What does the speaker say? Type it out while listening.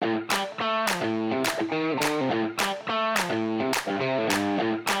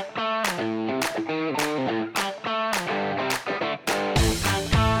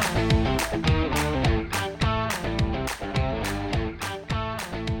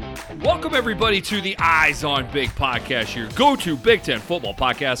Welcome, everybody, to the Eyes on Big podcast, your go-to Big Ten football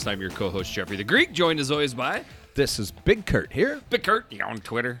podcast. I'm your co-host, Jeffrey the Greek, joined as always by... This is Big Kurt here. Big Kurt, on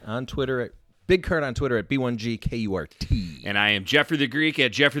Twitter. On Twitter, Big Kurt on Twitter at B1GKURT. And I am Jeffrey the Greek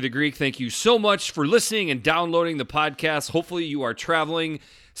at Jeffrey the Greek. Thank you so much for listening and downloading the podcast. Hopefully you are traveling,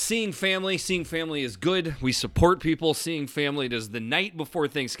 seeing family. Seeing family is good. We support people. Seeing family does the night before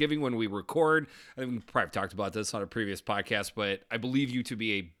Thanksgiving when we record. I think we probably talked about this on a previous podcast, but I believe you to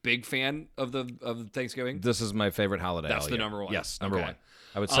be a big fan of the Thanksgiving. This is my favorite holiday. That's the number one. Yes, number Okay. one.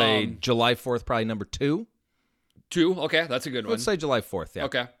 I would say July 4th, probably number two. Two? Okay, that's a good one. Let's say July 4th, yeah.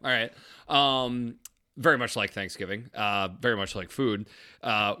 Okay, all right. Very much like Thanksgiving, very much like food.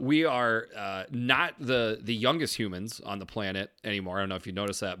 We are not the youngest humans on the planet anymore. I don't know if you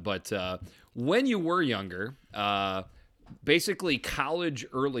noticed that, but when you were younger, basically college,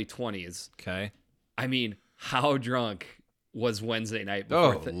 early 20s, Okay. I mean, how drunk was Wednesday night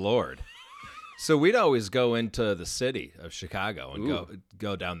Oh, before? Lord. So we'd always go into the city of Chicago and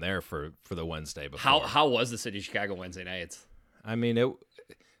go down there for the Wednesday before. How was the city of Chicago Wednesday nights? I mean,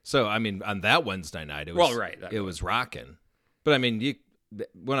 on that Wednesday night, it was Well, right. it was rocking. But I mean,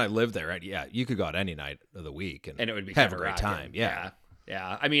 when I lived there, yeah, you could go out any night of the week and It would be have kind a of great rocking. time. Yeah.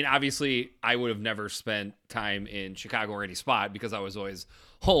 Yeah. I mean, obviously, I would have never spent time in Chicago or any spot because I was always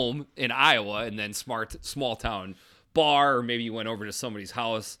home in Iowa and then small town bar, or maybe you went over to somebody's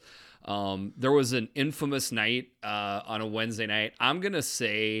house. There was an infamous night on a Wednesday night. I'm going to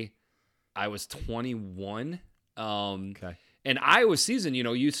say I was 21. Okay. And Iowa's season,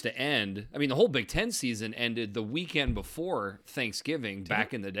 used to end. I mean, the whole Big Ten season ended the weekend before Thanksgiving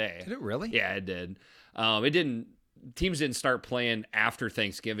back in the day. Did it really? Yeah, it did. Teams didn't start playing after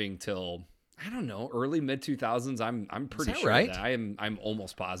Thanksgiving till, I don't know, early mid 2000s. I'm pretty sure right? of that. I'm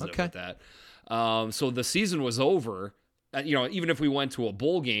almost positive Okay. with that. So the season was over. Even if we went to a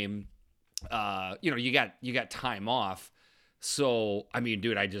bowl game, you got time off. So I mean,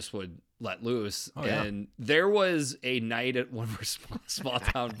 dude, I just would let loose. Oh, yeah. And there was a night at one of our small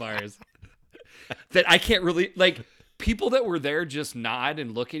town bars that I can't really like. People that were there just nod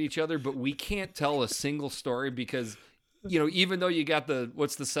and look at each other, but we can't tell a single story because, even though you got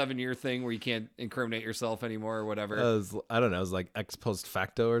what's the 7-year thing where you can't incriminate yourself anymore or whatever. I don't know. It was like ex post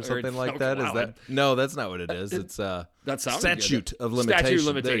facto or something like that. wow. Is that? No, that's not what it is. It's That sounds statute good. of limitations. Statute of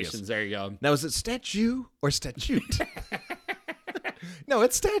limitations. There you go. Now, is it statue or statute? No,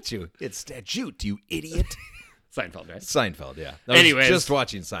 it's statue. It's statute, you idiot. Seinfeld, right? Seinfeld, yeah. I was Anyways. just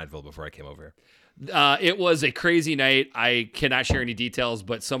watching Seinfeld before I came over here. It was a crazy night. I cannot share any details,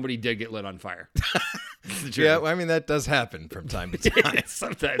 but somebody did get lit on fire. Yeah, I mean, that does happen from time to time.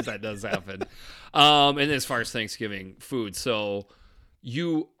 Sometimes that does happen. And as far as Thanksgiving food, so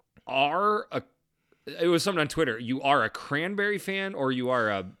you are it was something on Twitter. You are a cranberry fan, or you are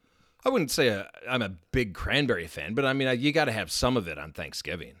a... I wouldn't say I'm a big cranberry fan, but I mean, you got to have some of it on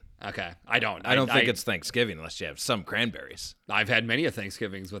Thanksgiving. Okay, I don't. I don't think it's Thanksgiving unless you have some cranberries. I've had many of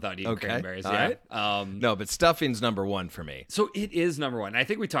Thanksgivings without eating cranberries. All Yeah. right. No, but stuffing's number one for me. So it is number one. I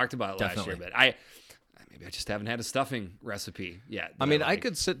think we talked about it last year, Definitely. but maybe I just haven't had a stuffing recipe yet. I mean, I like.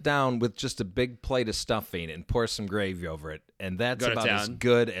 could sit down with just a big plate of stuffing and pour some gravy over it, and that's Go to about as town.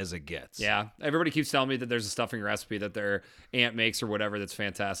 good as it gets. Yeah, everybody keeps telling me that there's a stuffing recipe that their aunt makes or whatever that's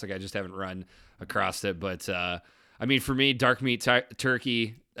fantastic. I just haven't run across it. But, I mean, for me, dark meat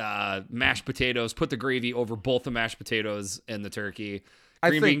turkey, mashed potatoes, put the gravy over both the mashed potatoes and the turkey.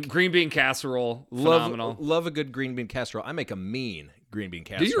 Green bean casserole, phenomenal. Love a good green bean casserole. I make a mean green bean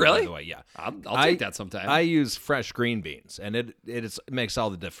casserole. Do you really? By the way, yeah. I'll take that sometime. I use fresh green beans, and it makes all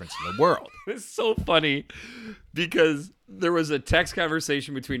the difference in the world. It's so funny because there was a text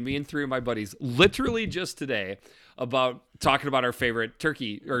conversation between me and three of my buddies literally just today about talking about our favorite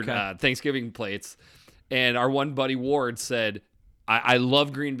turkey or Thanksgiving plates. And our one buddy Ward said, I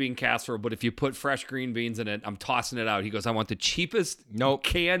love green bean casserole, but if you put fresh green beans in it, I'm tossing it out. He goes, I want the cheapest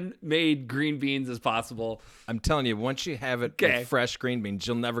can-made green beans as possible. I'm telling you, once you have it with fresh green beans,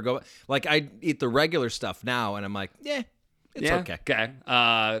 you'll never go. Like, I eat the regular stuff now, and I'm like, it's okay.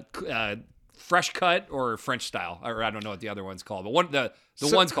 Okay. Fresh cut or French style, or I don't know what the other one's called, but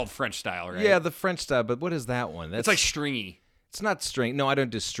the one's called French style, right? Yeah, the French style, but what is that one? It's like stringy. It's not string. No, I don't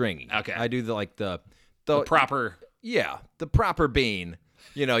do stringy. Okay. I do the Proper. Yeah, the proper bean.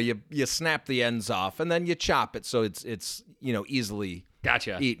 You snap the ends off and then you chop it so it's easily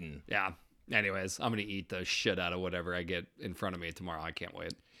Gotcha. eaten. Yeah. Anyways, I'm gonna eat the shit out of whatever I get in front of me tomorrow. I can't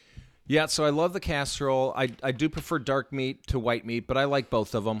wait. Yeah, so I love the casserole. I do prefer dark meat to white meat, but I like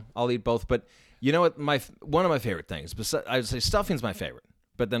both of them. I'll eat both. But you know what? One of my favorite things, I would say stuffing's my favorite.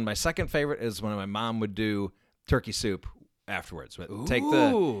 But then my second favorite is when my mom would do turkey soup afterwards. Ooh.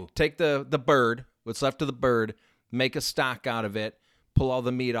 Take the bird, what's left of the bird, make a stock out of it, pull all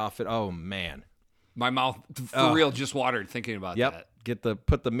the meat off it. Oh man, My mouth for real just watered thinking about that.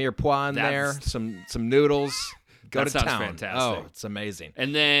 Put the mirepoix in there, some noodles. Go That to sounds town. fantastic. Oh, it's amazing.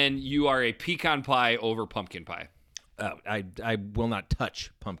 And then you are a pecan pie over pumpkin pie. Oh, I will not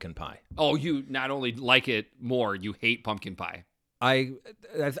touch pumpkin pie. Oh, you not only like it more, you hate pumpkin pie. I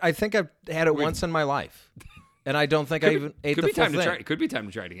think I've had it once in my life, and I don't think I even ate the full thing. Could be time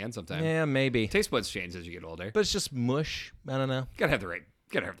to try it again sometime. Yeah, maybe. Taste buds change as you get older. But it's just mush. I don't know. Gotta have the right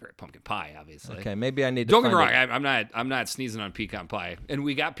pumpkin pie, obviously. Okay, maybe I need to Don't get me find wrong, it. I'm not sneezing on pecan pie. And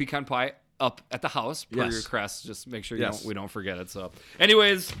we got pecan pie up at the house per Yes. your request. Just make sure Yes. we don't forget it. So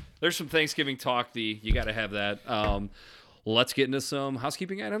anyways, there's some Thanksgiving talk. You gotta have that. Let's get into some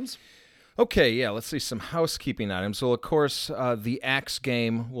housekeeping items. Okay, yeah, let's see some housekeeping items. Well, of course, the Axe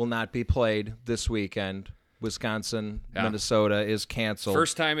game will not be played this weekend. Wisconsin, Minnesota is canceled.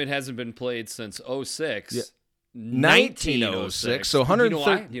 First time it hasn't been played since 06. Yeah. 1906. So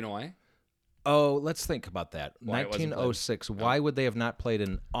 130. Do you know why? Oh, let's think about that. Why it wasn't played? 1906. Why would they have not played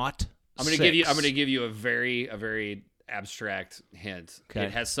an aught? I'm going to give you a very abstract hint. Okay.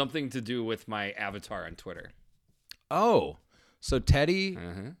 It has something to do with my avatar on Twitter. Oh, so Teddy,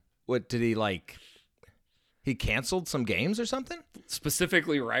 Uh-huh. what did he like? He canceled some games or something?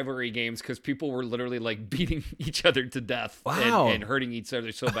 Specifically rivalry games because people were literally like beating each other to death Wow. and hurting each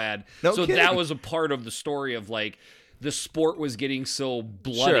other so bad. No so kidding. that was a part of the story of like the sport was getting so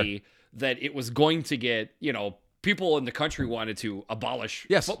bloody that it was going to get, people in the country wanted to abolish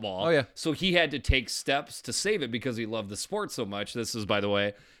Yes. football. Oh, yeah. So he had to take steps to save it because he loved the sport so much. This is, by the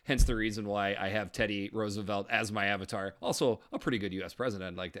way, hence the reason why I have Teddy Roosevelt as my avatar. Also a pretty good U.S.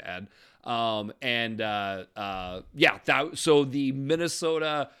 president, I'd like to add. So the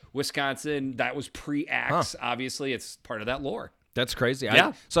Minnesota, Wisconsin, that was pre-Axe. Obviously, it's part of that lore. That's crazy.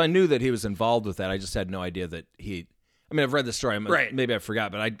 Yeah. So I knew that he was involved with that. I just had no idea that I've read the story. Right. Maybe I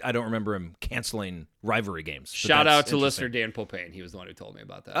forgot, but I don't remember him canceling rivalry games. But Shout that's out to interesting. listener Dan Popane. He was the one who told me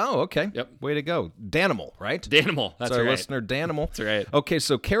about that. Oh, okay. Yep. Way to go. Danimal, right? Danimal. That's our right. listener, Danimal. That's right. Okay,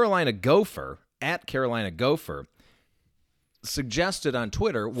 so Carolina Gopher, at Carolina Gopher, suggested on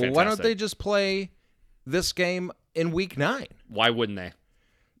Twitter, well, why don't Fantastic. they just play this game in week 9? Why wouldn't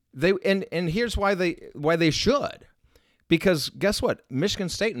they? And here's why they should. Because guess what? Michigan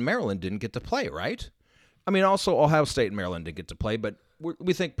State and Maryland didn't get to play, right? I mean, also Ohio State and Maryland didn't get to play, but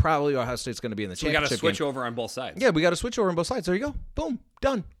we think probably Ohio State's going to be in the So we got championship to switch game. over on both sides. Yeah, we got to switch over on both sides. There you go. Boom.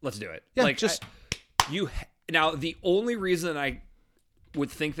 Done. Let's do it. Yeah, Now, the only reason I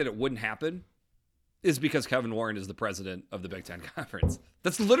would think that it wouldn't happen is because Kevin Warren is the president of the Big Ten Conference.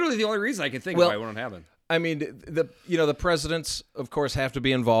 That's literally the only reason I can think of why it wouldn't happen. I mean, the presidents, of course, have to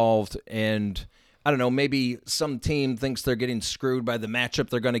be involved, and I don't know, maybe some team thinks they're getting screwed by the matchup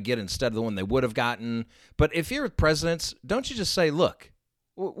they're going to get instead of the one they would have gotten. But if you're presidents, don't you just say, look,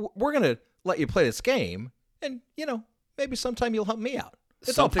 we're going to let you play this game, and, maybe sometime you'll help me out.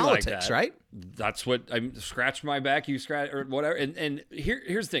 It's Something all like politics, that. right? That's what I'm scratch my back, you scratch or whatever. And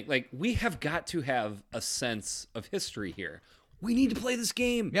here's the thing, like we have got to have a sense of history here. We need to play this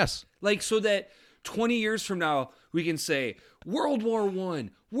game. Yes. Like so that 20 years from now we can say World War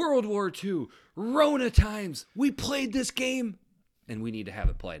I, World War II, Rona times. We played this game and we need to have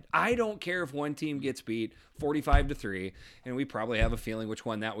it played. I don't care if one team gets beat 45-3, and we probably have a feeling which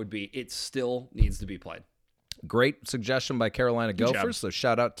one that would be. It still needs to be played. Great suggestion by Carolina job. Gophers. So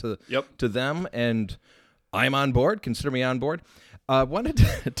shout out to Yep. to them, and I'm on board. Consider me on board. Wanted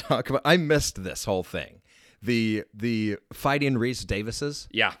to talk about. I missed this whole thing. The fighting Reese Davises.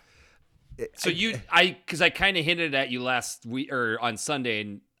 Yeah. So because I kind of hinted at you last week or on Sunday,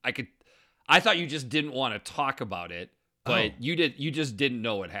 and I thought you just didn't want to talk about it, but you did. You just didn't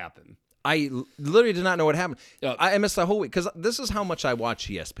know what happened. I literally did not know what happened. Yep. I missed the whole week because this is how much I watch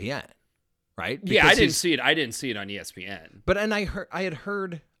ESPN, right? Yeah, I Because didn't see it. I didn't see it on ESPN. But I had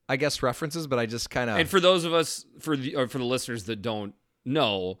heard, I guess, references, but I just kind of. And for those of us, for the listeners that don't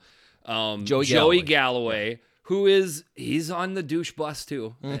know, Joey Galloway, who he's on the douche bus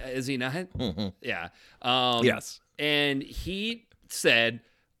too, is he not? Mm-hmm. Yeah. Yes. And he said,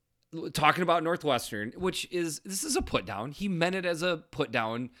 talking about Northwestern, this is a put down. He meant it as a put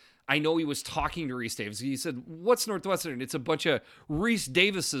down. I know he was talking to Reese Davis. He said, "What's Northwestern? It's a bunch of Reese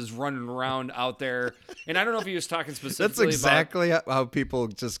Davises running around out there." And I don't know if he was talking specifically. That's exactly how people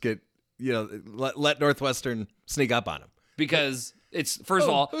just get, let Northwestern sneak up on them. Because it's first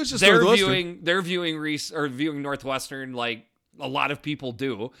of all, it was just they're Northwestern. viewing Reese or viewing Northwestern like a lot of people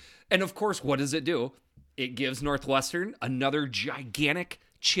do. And of course, what does it do? It gives Northwestern another gigantic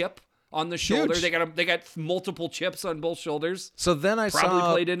chip on the shoulder. Huge. They got multiple chips on both shoulders. So then I Probably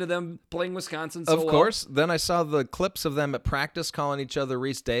saw, played into them playing Wisconsin. So of well. course, then I saw the clips of them at practice calling each other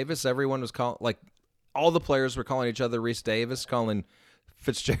Reese Davis. Everyone was calling, like, all the players were calling each other Reese Davis, calling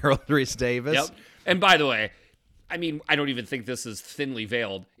Fitzgerald Reese Davis. Yep. And by the way, I mean, I don't even think this is thinly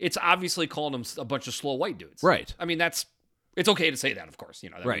veiled. It's obviously calling them a bunch of slow white dudes. Right. I mean, it's okay to say that, of course.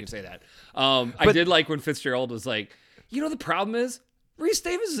 That Right. we can say that. I did like when Fitzgerald was like, the problem is Reese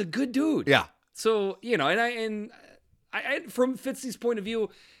Davis is a good dude. Yeah. So, and I from Fitzy's point of view,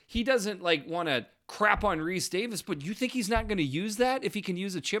 he doesn't like want to crap on Reese Davis, but you think he's not going to use that if he can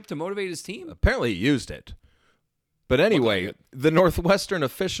use a chip to motivate his team? Apparently he used it. But anyway, the Northwestern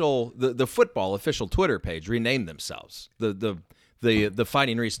official, the football official Twitter page renamed themselves the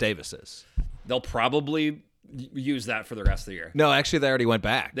Fighting Reese Davises. They'll probably use that for the rest of the year. No, actually, they already went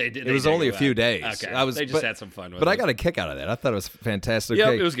back. They did. It was only a few days. Okay. They just had some fun with it. But I got a kick out of that. I thought it was fantastic. Yep,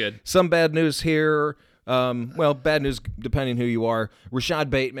 Okay, it was good. Some bad news here. Bad news depending who you are. Rashad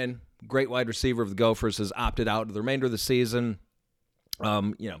Bateman, great wide receiver of the Gophers, has opted out of the remainder of the season.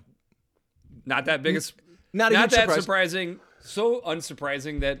 Not that big. Not that surprise. surprising. So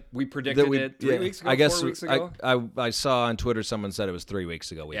unsurprising that we predicted it 3 weeks ago. I guess 4 weeks ago. I saw on Twitter someone said it was 3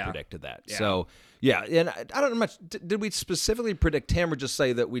 weeks ago we predicted that. Yeah. So yeah, and I don't know much. Did we specifically predict him, or just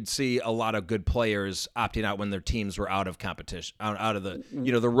say that we'd see a lot of good players opting out when their teams were out of competition, out of the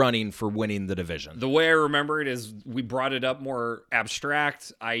the running for winning the division? The way I remember it is we brought it up more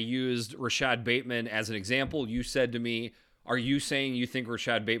abstract. I used Rashad Bateman as an example. You said to me, "Are you saying you think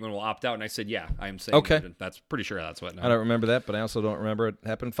Rashad Bateman will opt out?" And I said, "Yeah, I am saying." Okay. That. That's pretty sure that's what. I don't remember that, but I also don't remember it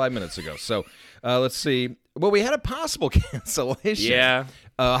happened 5 minutes ago. So let's see. Well, we had a possible cancellation. Yeah.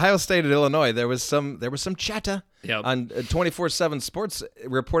 Ohio State and Illinois. There was some chatter. Yep. On 24/7 Sports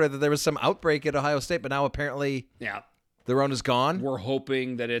reported that there was some outbreak at Ohio State, but now apparently the run is gone. We're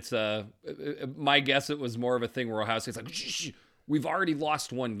hoping that it's my guess it was more of a thing where Ohio State's like, shh, we've already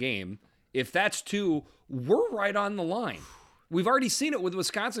lost one game. If that's 2, we're right on the line. We've already seen it with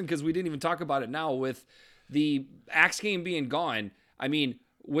Wisconsin because we didn't even talk about it now with the Axe game being gone. I mean,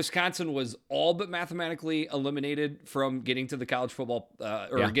 Wisconsin was all but mathematically eliminated from getting to the college football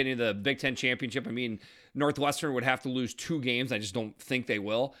getting to the Big Ten championship. I mean, Northwestern would have to lose 2 games. I just don't think they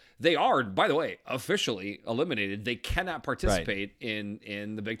will. They are, by the way, officially eliminated. They cannot participate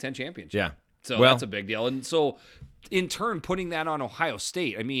in the Big Ten championship. Yeah. So that's a big deal. And so in turn, putting that on Ohio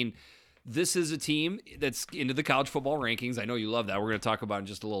State, I mean, this is a team that's into the college football rankings. I know you love that. We're going to talk about it in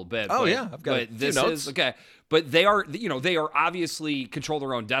just a little bit. Oh, yeah. I've got a few notes. Okay. But they are obviously control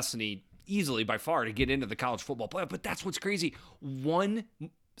their own destiny easily by far to get into the college football playoff. But that's what's crazy. One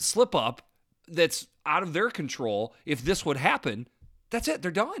slip up that's out of their control. If this would happen, that's it.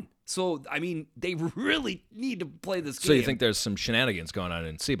 They're done. So, I mean, they really need to play this game. So you think there's some shenanigans going on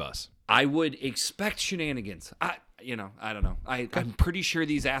in CBUS? I would expect shenanigans. I don't know. I'm pretty sure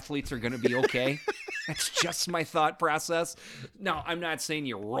these athletes are going to be okay. That's just my thought process. Now, I'm not saying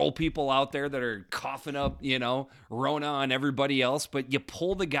you roll people out there that are coughing up, Rona on everybody else, but you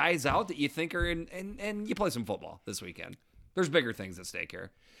pull the guys out that you think are in, and you play some football this weekend. There's bigger things at stake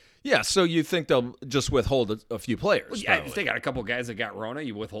here. Yeah, so you think they'll just withhold a few players? Well, yeah, if they got a couple guys that got Rona,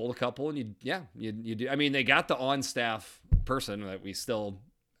 you withhold a couple, and you do. I mean, they got the on-staff person that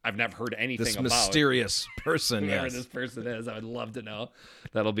I've never heard anything this about. This mysterious person, Whoever this person is, I would love to know.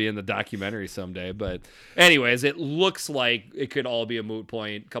 That'll be in the documentary someday. But anyways, it looks like it could all be a moot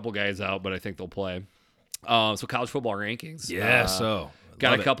point. A couple guys out, but I think they'll play. So college football rankings. Yeah,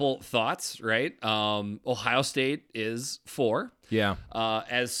 got a couple thoughts, right? Ohio State is 4. Yeah.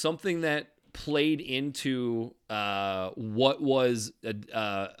 As something that played into what was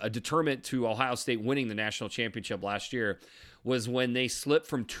a determinant to Ohio State winning the national championship last year was when they slipped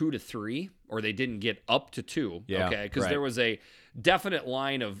from 2 to 3, or they didn't get up to 2. Yeah, okay, because there was a definite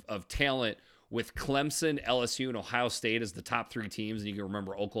line of talent with Clemson, LSU, and Ohio State as the top 3 teams. And you can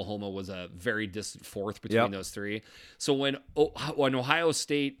remember Oklahoma was a very distant 4th between those 3. So when Ohio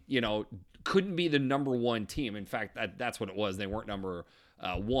State, couldn't be the number 1 team. In fact, that's what it was. They weren't number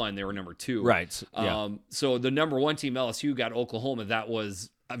 1; they were number 2. Right. Yeah. So the number 1 team, LSU, got Oklahoma. That was,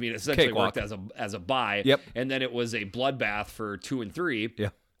 essentially Cakewalk. worked as a bye. Yep. And then it was a bloodbath for 2 and 3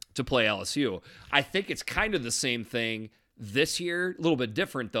 to play LSU. I think it's kind of the same thing this year. A little bit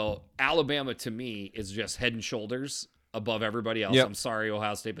different though. Alabama to me is just head and shoulders above everybody else. Yep. I'm sorry,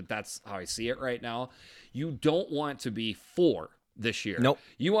 Ohio State, but that's how I see it right now. You don't want to be 4 this year. Nope.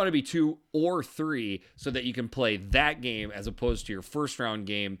 You want to be 2 or 3 so that you can play that game as opposed to your first round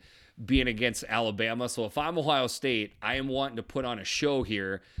game being against Alabama. So if I'm Ohio State, I am wanting to put on a show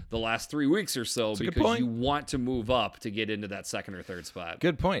here the last 3 weeks or so because you want to move up to get into that second or third spot.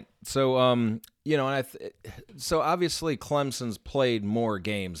 Good point. So, you know, and so obviously Clemson's played more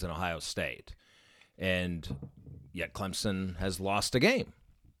games than Ohio State, and yet Clemson has lost a game,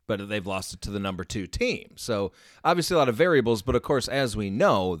 but they've lost it to the number 2 team. So obviously a lot of variables, but of course, as we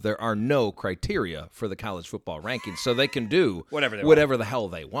know, there are no criteria for the college football rankings, so they can do whatever the hell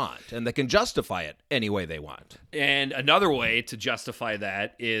they want, and they can justify it any way they want. And another way to justify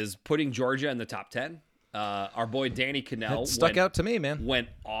that is putting Georgia in the top 10. Our boy Danny Cannell stuck out to me, man. Went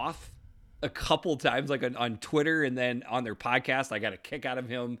off a couple times, like on Twitter and then on their podcast. I got a kick out of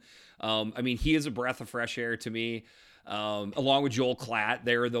him. I mean, he is a breath of fresh air to me. Along with Joel Klatt,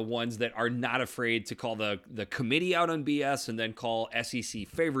 they're the ones that are not afraid to call the committee out on BS and then call SEC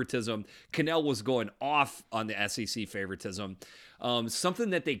favoritism. Cannell was going off on the SEC favoritism. Something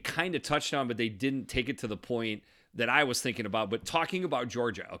that they kind of touched on, but they didn't take it to the point that I was thinking about. But talking about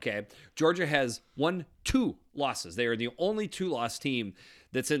Georgia, okay? Georgia has 2 losses. They are the only 2-loss team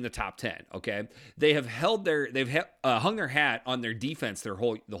that's in the top 10, okay? They have hung their hat on their defense the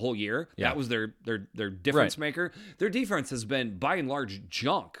whole year. Yeah. That was their difference maker. Their defense has been, by and large,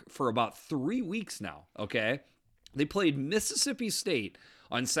 junk for about 3 weeks now, okay? They played Mississippi State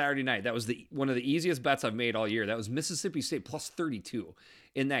on Saturday night. That was one of the easiest bets I've made all year. That was Mississippi State plus 32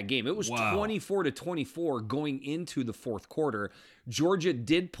 in that game. It was 24-24 going into the fourth quarter. Georgia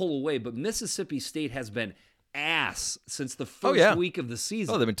did pull away, but Mississippi State has been ass since the first week of the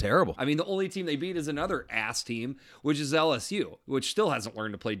season. Oh, they've been terrible. I mean, the only team they beat is another ass team, which is LSU, which still hasn't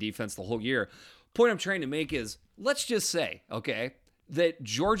learned to play defense the whole year. Point I'm trying to make is, let's just say, okay, that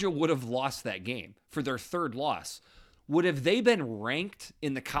Georgia would have lost that game for their 3rd loss. Would have they been ranked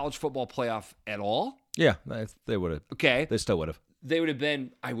in the college football playoff at all? Yeah, they would have. Okay. They still would have. They would have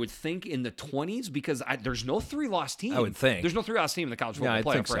been, I would think, in the 20s because there's no 3-loss team. I would think. There's no 3-loss team in the college football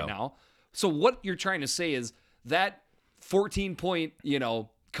playoff right now. So what you're trying to say is that 14-point,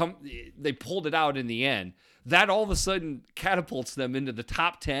 they pulled it out in the end. That all of a sudden catapults them into the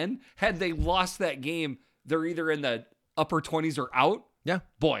top 10. Had they lost that game, they're either in the upper 20s or out. Yeah.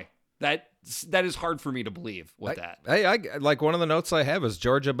 Boy, that is hard for me to believe with that. Hey, I like one of the notes I have is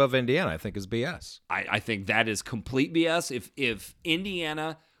Georgia above Indiana, I think is BS. I think that is complete BS. If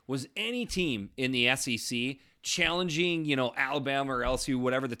Indiana was any team in the SEC challenging, Alabama or LSU,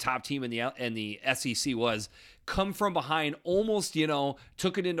 whatever the top team in the SEC was, come from behind, almost,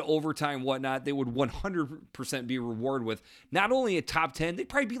 took it into overtime, whatnot, they would 100% be rewarded with not only a top 10, they'd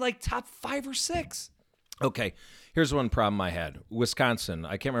probably be like top 5 or 6. Okay, here's one problem I had. Wisconsin,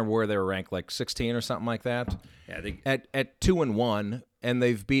 I can't remember where they were ranked, like 16 or something like that. Yeah, at 2-1, and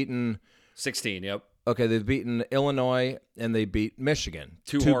they've beaten 16. Yep. Okay, they've beaten Illinois and they beat Michigan.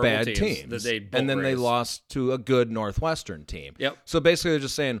 Two bad teams that they both and then they raised. lost to a good Northwestern team. Yep. So basically, they're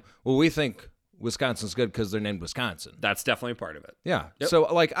just saying, well, we think Wisconsin's good because they're named Wisconsin. That's definitely part of it. Yeah. Yep. So,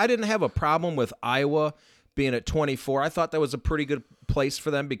 I didn't have a problem with Iowa being at 24. I thought that was a pretty good place for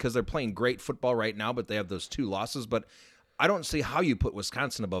them because they're playing great football right now, but they have those 2 losses. But I don't see how you put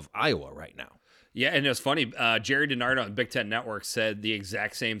Wisconsin above Iowa right now. Yeah, and it's funny. Jerry DiNardo on Big Ten Network said the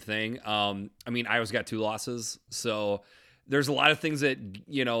exact same thing. Iowa's got 2 losses, so there's a lot of things that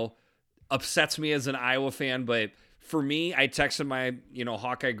upsets me as an Iowa fan. But for me, I texted my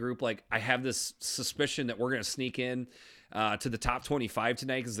Hawkeye group like I have this suspicion that we're going to sneak in to the top 25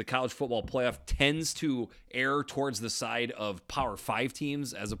 tonight because the college football playoff tends to err towards the side of Power 5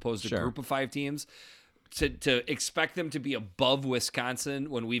 teams as opposed to Group of 5 teams. To expect them to be above Wisconsin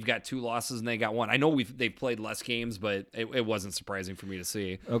when we've got 2 losses and they got 1. I know they've played less games, but it wasn't surprising for me to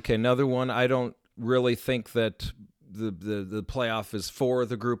see. Okay, another one. I don't really think that the playoff is for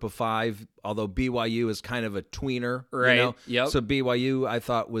the Group of 5, although BYU is kind of a tweener, right? Yep. So BYU I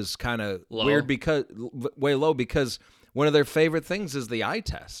thought was kind of weird because way low because one of their favorite things is the eye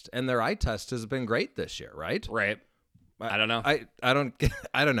test, and their eye test has been great this year, right? Right. I don't know. I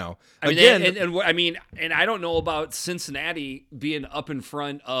don't know. I mean, and I don't know about Cincinnati being up in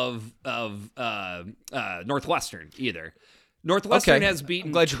front of Northwestern either. Northwestern has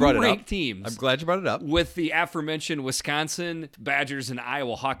beaten 2 ranked teams. I'm glad you brought it up. With the aforementioned Wisconsin Badgers and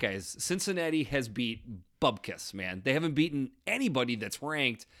Iowa Hawkeyes. Cincinnati has beat Bubkiss, man. They haven't beaten anybody that's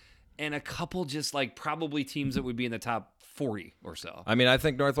ranked, and a couple just like probably teams that would be in the top 40 or so. I mean, I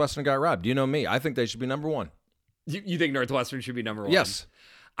think Northwestern got robbed. You know me. I think they should be number 1. You think Northwestern should be number 1? Yes.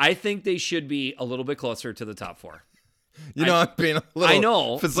 I think they should be a little bit closer to the top 4. I'm being a little I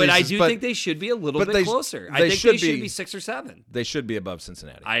know, but I do think they should be a little bit closer. I think they should be 6 or 7. They should be above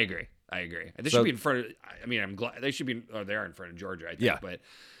Cincinnati. I agree. They should be in front of. I mean, I'm glad they should be. Or they are in front of Georgia. I think, but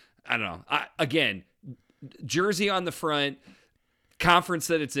I don't know. Again, jersey on the front, conference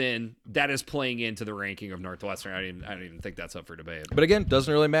that it's in, that is playing into the ranking of Northwestern. I don't even think that's up for debate. But again,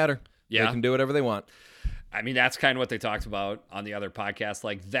 doesn't really matter. Yeah, they can do whatever they want. I mean, that's kind of what they talked about on the other podcast.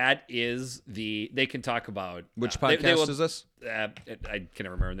 Like, that is they can talk about. Which podcast is this? I can't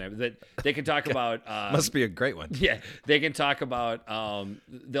remember the name. That they can talk about. Must be a great one. Yeah, they can talk about.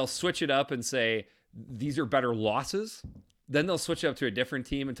 They'll switch it up and say these are better losses. Then they'll switch it up to a different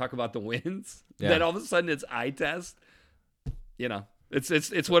team and talk about the wins. Yeah. Then all of a sudden it's eye test.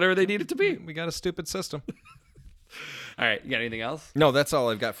 It's whatever they need it to be. We got a stupid system. All right, you got anything else? No, that's all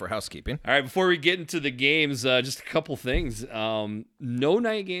I've got for housekeeping. All right, before we get into the games, just a couple things. No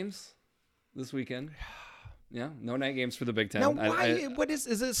night games this weekend. Yeah, no night games for the Big Ten. Now, why? What is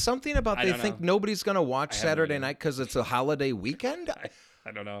it something about they think nobody's going to watch Saturday night because it's a holiday weekend?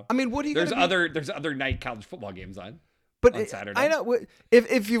 I don't know. I mean, what do you? There's other night college football games on. But on Saturday. I know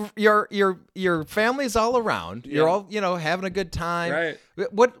if your family's all around, you're all having a good time. Right.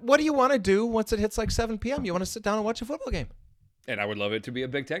 What do you want to do once it hits like 7 p.m.? You want to sit down and watch a football game. And I would love it to be a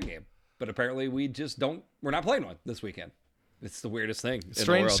Big Ten game, but apparently we're not playing one this weekend. It's the weirdest thing.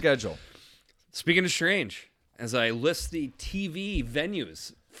 Strange schedule. Speaking of strange, as I list the TV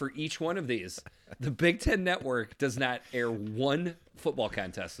venues for each one of these, the Big Ten Network does not air one football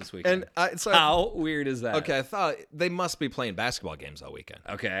contest this weekend. And how weird is that? Okay, I thought they must be playing basketball games all weekend.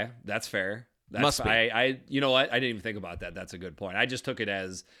 Okay, that's fair. Must be. You know what? I didn't even think about that. That's a good point. I just took it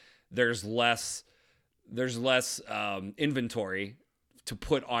as there's less inventory to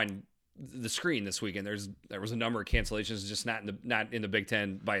put on the screen this weekend. There was a number of cancellations, just not in the Big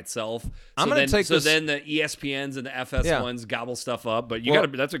Ten by itself. Then the ESPNs and the FS ones gobble stuff up. But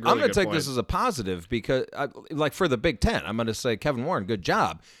that's a great. I'm going to take this as a positive because, like for the Big Ten, I'm going to say Kevin Warren, good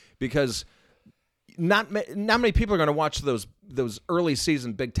job, because not many people are going to watch those early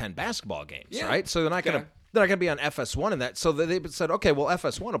season Big Ten basketball games, right? So they're not going to. They're not going to be on FS1 and that. So they said, okay, well,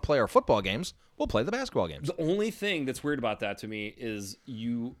 FS1 will play our football games. We'll play the basketball games. The only thing that's weird about that to me is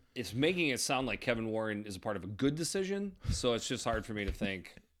it's making it sound like Kevin Warren is a part of a good decision. So it's just hard for me to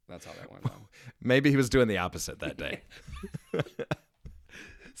think that's how that went down. Maybe he was doing the opposite that day.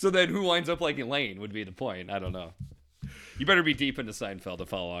 So then who winds up like Elaine would be the point. I don't know. You better be deep into Seinfeld to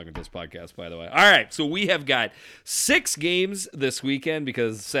follow along with this podcast, by the way. All right, so we have got 6 games this weekend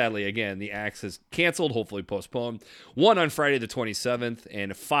because, sadly, again, the Axe is canceled, hopefully postponed. 1 on Friday the 27th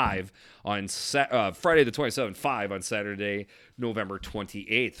and 5 on Friday the 27th, 5 on Saturday, November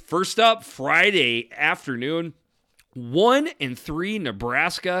 28th. First up, Friday afternoon, 1-3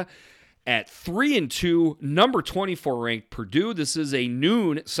 Nebraska at 3-2, number 24 ranked Purdue. This is a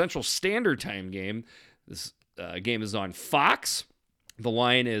noon Central Standard Time game. This game is on Fox. The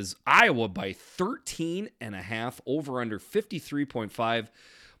line is Iowa by 13.5, over under 53.5.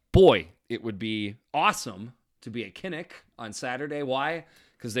 Boy, it would be awesome to be at Kinnick on Saturday. Why?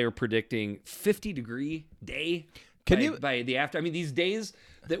 Because they were predicting 50-degree day by the after. I mean, these days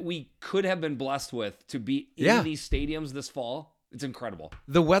that we could have been blessed with to be in these stadiums this fall. It's incredible.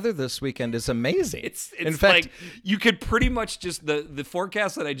 The weather this weekend is amazing. It's in fact, like you could pretty much just the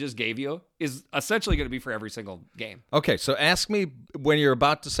forecast that I just gave you is essentially going to be for every single game. Okay, so ask me when you're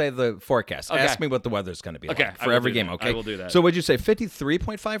about to say the forecast. Okay. Ask me what the weather's going to be like for every game. Okay, I will do that. So would you say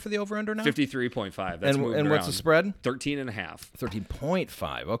 53.5 for the over/under now? 53.5. That's and what's the spread? 13.5.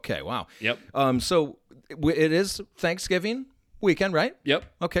 13.5. Okay, wow. Yep. So it is Thanksgiving weekend, right? Yep.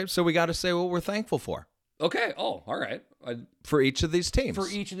 Okay, so we got to say what we're thankful for. Okay. Oh, all right. For each of these teams. For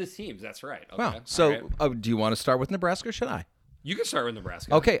each of these teams, that's right. Okay. Wow. So do you want to start with Nebraska or should I? You can start with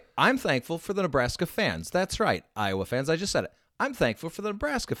Nebraska. Okay. I'm thankful for the Nebraska fans. That's right. Iowa fans. I just said it. I'm thankful for the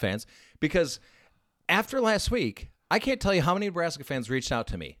Nebraska fans because after last week, I can't tell you how many Nebraska fans reached out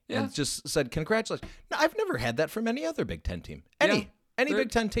to me and just said, congratulations. No, I've never had that from any other Big Ten team. Any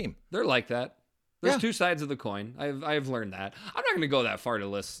Big Ten team. They're like that. There's two sides of the coin. I've learned that. I'm not going to go that far to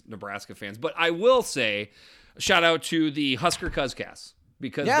list Nebraska fans, but I will say shout out to the Husker Cuzcast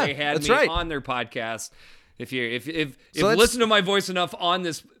because they had me on their podcast. If listen to my voice enough on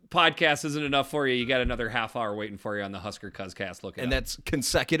this podcast isn't enough for you, you got another half hour waiting for you on the Husker Cuzcast. And that's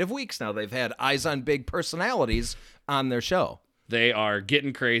consecutive weeks now. They've had Eyes on Big personalities on their show. They are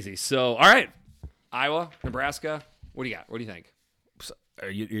getting crazy. So, all right, Iowa, Nebraska. What do you got? What do you think? Are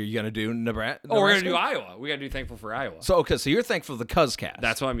you going to do Nebraska? Oh, we're going to do Iowa. We got to do thankful for Iowa. So you're thankful for the Cuzcast.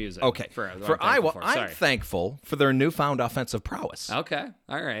 That's what I'm using. Okay. For Iowa, I'm thankful for their newfound offensive prowess. Okay.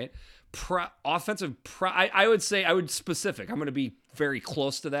 All right. I would say I would specific. I'm going to be very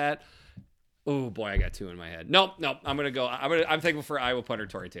close to that. Oh boy, I got two in my head. Nope. I'm thankful for Iowa punter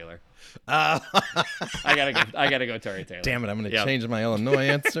Tory Taylor. I gotta go Tory Taylor. Damn it, I'm going to change my Illinois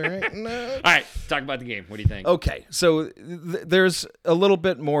answer right now. All right, talk about the game. What do you think? Okay, so there's a little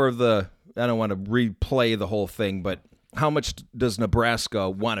bit more of the. I don't want to replay the whole thing, but how much does Nebraska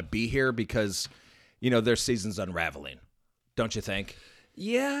want to be here? Because their season's unraveling, don't you think?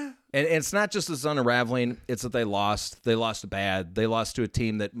 Yeah. And it's not just this unraveling, it's that they lost. They lost bad. They lost to a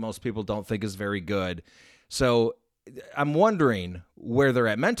team that most people don't think is very good. So I'm wondering where they're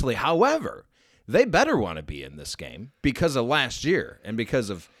at mentally. However, they better want to be in this game because of last year and because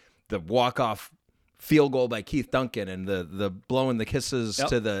of the walk-off field goal by Keith Duncan and the blowing the kisses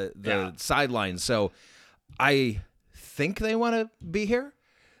to the sideline. So I think they want to be here.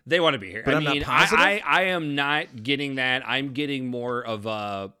 They want to be here. But I'm not positive. I am not getting that. I'm getting more of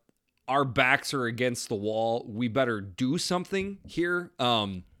our backs are against the wall. We better do something here.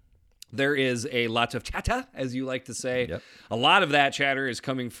 There is a lot of chatter, as you like to say. Yep. A lot of that chatter is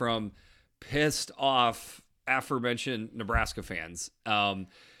coming from pissed off aforementioned Nebraska fans.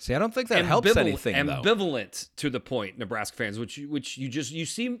 See, I don't think that helps anything, though. Ambivalent to the point, Nebraska fans, which you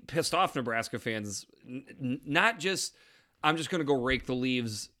seem pissed off Nebraska fans, not just, I'm just going to go rake the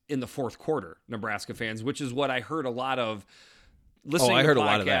leaves in the fourth quarter, Nebraska fans, which is what I heard a lot of listening to podcasts, a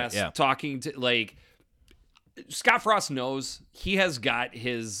lot of that, yeah. Talking to, Scott Frost knows he has got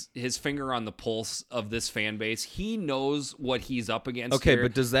his finger on the pulse of this fan base. He knows what he's up against. Okay, here.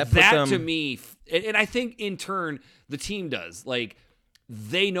 but does that put them... to me, and I think in turn the team does.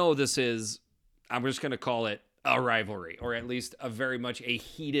 They know this is, I'm just going to call it a rivalry, or at least a very much a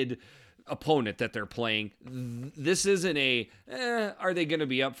heated opponent that they're playing. This isn't are they going to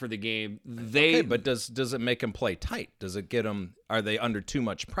be up for the game? Okay, but does it make them play tight? Does it get them? Are they under too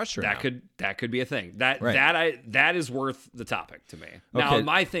much pressure? That could be a thing. That is worth the topic to me. Now, Okay.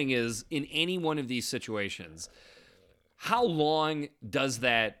 my thing is, in any one of these situations, how long does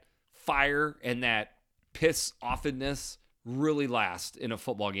that fire and that piss offness really last in a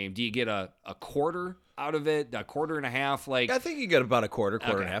football game? Do you get a quarter out of it, a quarter and a half? I think you get about a quarter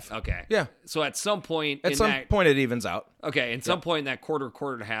and a half. Okay. Yeah. So at some point, point it evens out. Okay. At some point in that quarter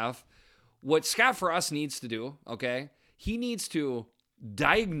and a half, what Scott Frost needs to do, he needs to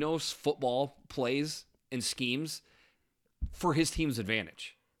diagnose football plays and schemes for his team's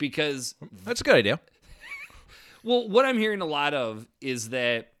advantage. Because that's a good idea. Well, what I'm hearing a lot of is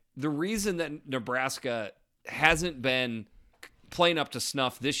that the reason that Nebraska hasn't been playing up to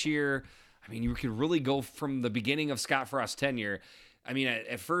snuff this year, I mean, you could really go from the beginning of Scott Frost's tenure. I mean,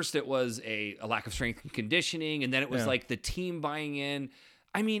 at first it was a lack of strength and conditioning, and then it was like the team buying in.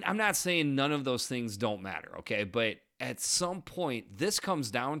 I mean, I'm not saying none of those things don't matter, okay? But at some point, this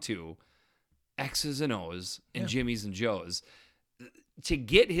comes down to X's and O's and Jimmy's and Joe's. To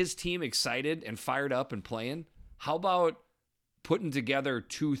get his team excited and fired up and playing, how about putting together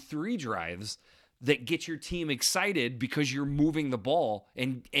 2-3 drives that get your team excited because you're moving the ball,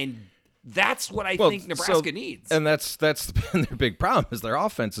 and that's what I think Nebraska needs. And that's been their big problem is their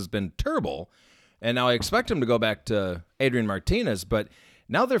offense has been terrible, and now I expect them to go back to Adrian Martinez, but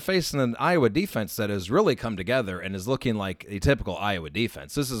now they're facing an Iowa defense that has really come together and is looking like a typical Iowa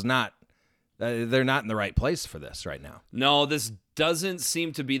defense. This is not they're not in the right place for this right now. No, this doesn't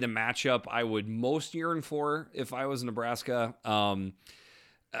seem to be the matchup I would most yearn for if I was Nebraska.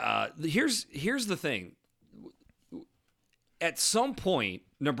 Here's the thing. At some point,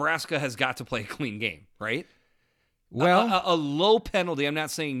 Nebraska has got to play a clean game, right? Well, a low penalty. I'm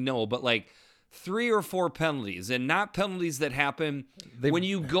not saying no, but 3 or 4 penalties, and not penalties that happen when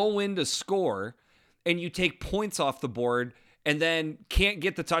you go in to score and you take points off the board and then can't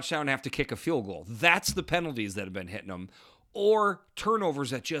get the touchdown and have to kick a field goal. That's the penalties that have been hitting them. Or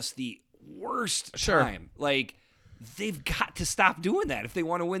turnovers at just the worst time. They've got to stop doing that if they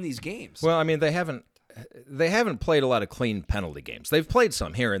want to win these games. Well, I mean, they haven't played a lot of clean penalty games. They've played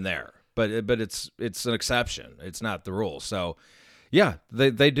some here and there, but it's an exception. It's not the rule. So, yeah,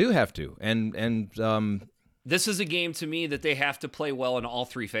 they do have to. And this is a game to me that they have to play well in all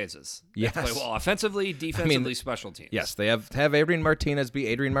 3 phases. They have to play well offensively, defensively, special teams. Yes, they have Adrian Martinez be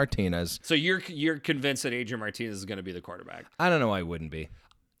Adrian Martinez. So you're convinced that Adrian Martinez is going to be the quarterback? I don't know why I wouldn't be.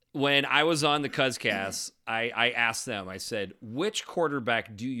 When I was on the Cuzcast, I asked them, I said, which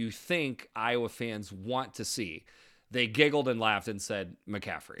quarterback do you think Iowa fans want to see? They giggled and laughed and said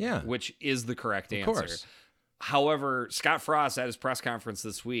McCaffrey, which is the correct answer. Course. However, Scott Frost at his press conference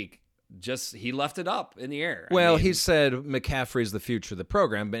this week, he left it up in the air. Well, he said McCaffrey's the future of the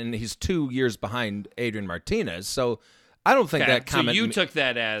program, and he's 2 years behind Adrian Martinez. So I don't think that comment. So you took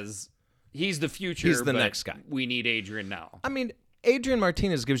that as He's the future. He's the but next guy. We need Adrian now. I mean, Adrian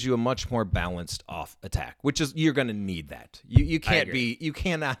Martinez gives you a much more balanced off attack, which is you're going to need that. You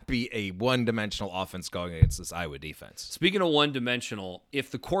cannot be a one-dimensional offense going against this Iowa defense. Speaking of one-dimensional,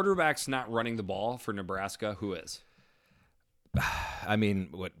 if the quarterback's not running the ball for Nebraska, who is? I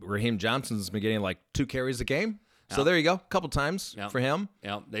mean, Raheem Johnson's been getting like 2 carries a game. So there you go, a couple times for him.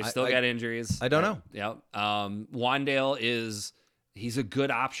 Yep, they've still got injuries. I don't know. Yep. Wandale he's a good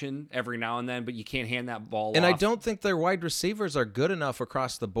option every now and then, but you can't hand that ball and off. I don't think their wide receivers are good enough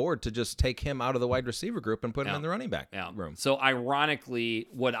across the board to just take him out of the wide receiver group and put him in the running back room. So ironically,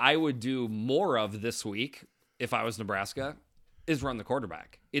 what I would do more of this week if I was Nebraska is run the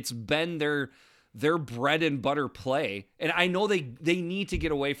quarterback. It's been their bread and butter play, and I know they need to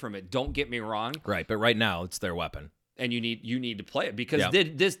get away from it. Don't get me wrong. Right, but right now it's their weapon. And you need to play it because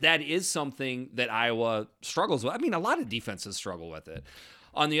that is something that Iowa struggles with. I mean, a lot of defenses struggle with it.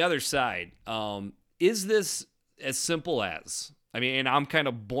 On the other side, is this as simple as, I mean, and I'm kind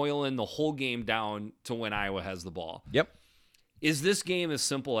of boiling the whole game down to when Iowa has the ball. Yep. Is this game as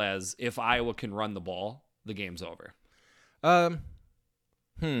simple as if Iowa can run the ball, the game's over?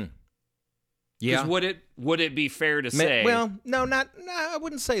 Yeah. Would it be fair to say? Well, no, I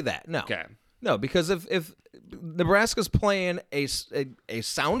wouldn't say that. No. Okay. No, because if Nebraska's playing a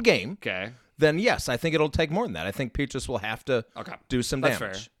sound game, okay, then yes, I think it'll take more than that. I think Petrus will have to do some damage.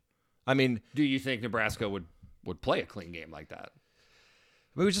 That's fair. I mean, do you think Nebraska would play a clean game like that?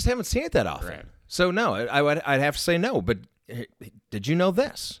 We just haven't seen it that often. Right. So no, I'd have to say no. But did you know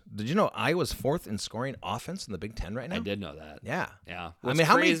this? Did you know Iowa's 4th in scoring offense in the Big Ten right now? I did know that. Yeah. Yeah. I mean,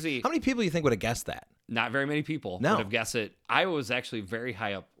 how many people do you think would have guessed that? Not very many people would have guessed it. Iowa was actually very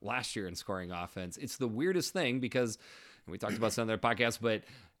high up last year in scoring offense. It's the weirdest thing because we talked about some of their podcasts, but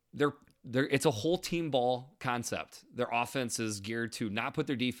it's a whole team ball concept. Their offense is geared to not put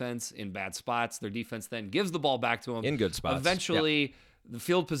their defense in bad spots. Their defense then gives the ball back to them in good spots. Eventually, the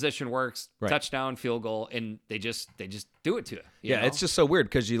field position works, touchdown, field goal, and they just do it to you. You know? It's just so weird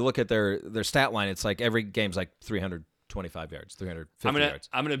because you look at their stat line. It's like every game's like 325 yards, 350 yards.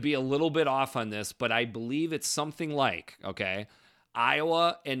 I'm gonna be a little bit off on this, but I believe it's something like,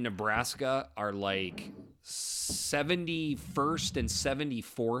 Iowa and Nebraska are like 71st and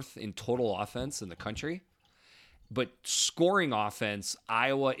 74th in total offense in the country. But scoring offense,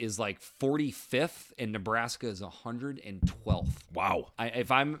 Iowa is like 45th and Nebraska is 112th. Wow.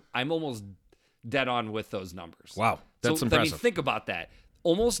 I'm almost dead on with those numbers. Wow. That's impressive. I mean, think about that.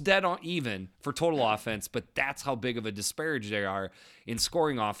 Almost dead on even for total offense, but that's how big of a disparage they are in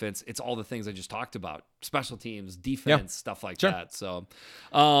scoring offense. It's all the things I just talked about. Special teams, defense, stuff like that. So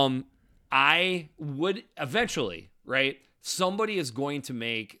I would eventually, somebody is going to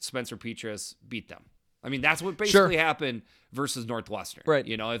make Spencer Petras beat them. I mean, that's what basically happened versus Northwestern. Right.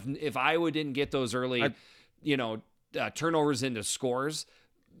 You know, if Iowa didn't get those early, turnovers into scores,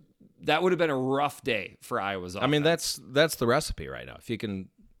 that would have been a rough day for Iowa's offense. I mean, that's the recipe right now. If you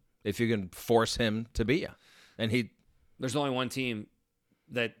can force him to beat you, and there's only one team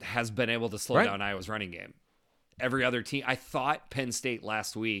that has been able to slow down Iowa's running game. Every other team, I thought Penn State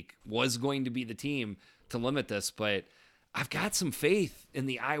last week was going to be the team to limit this, but I've got some faith in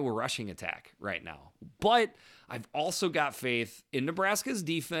the Iowa rushing attack right now. But I've also got faith in Nebraska's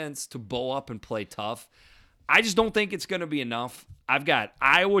defense to bow up and play tough. I just don't think it's going to be enough. I've got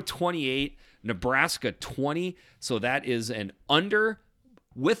Iowa 28, Nebraska 20. So that is an under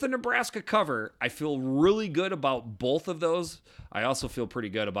with a Nebraska cover. I feel really good about both of those. I also feel pretty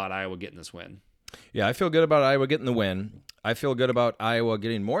good about Iowa getting this win. Yeah, I feel good about Iowa getting the win. I feel good about Iowa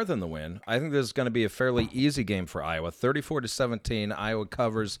getting more than the win. I think this is going to be a fairly easy game for Iowa. 34-17, Iowa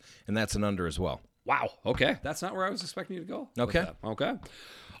covers, and that's an under as well. Wow. Okay. That's not where I was expecting you to go. Okay. Okay.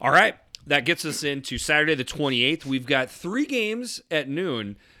 All right. That gets us into Saturday the 28th. We've got 3 games at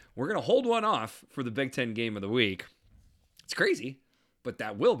noon. We're going to hold one off for the Big Ten game of the week. It's crazy, but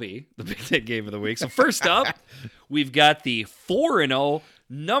that will be the Big Ten game of the week. So first up, we've got the 4-0,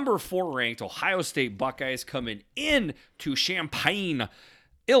 number 4 ranked Ohio State Buckeyes coming in to Champaign,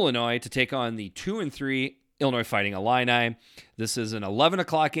 Illinois to take on the 2-3 Illinois Fighting Illini. This is an 11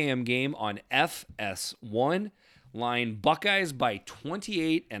 o'clock a.m. game on FS1. Line Buckeyes by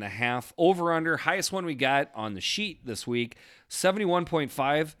 28.5. Over-under, highest one we got on the sheet this week,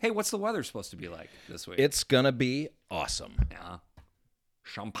 71.5. Hey, what's the weather supposed to be like this week? It's going to be awesome. Yeah.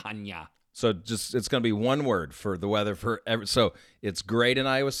 Champagne. So it's going to be one word for the weather so it's great in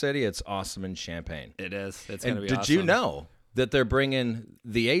Iowa City. It's awesome in Champaign. It is. It's going to be awesome. Did you know that they're bringing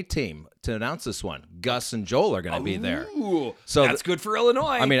the A-team to announce this one? Gus and Joel are going to be there. So that's good for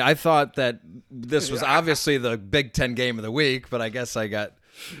Illinois. I mean, I thought that this was obviously the Big Ten game of the week, but I guess I got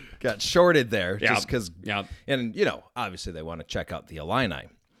got shorted there just because. Yeah. And, obviously they want to check out the Illini.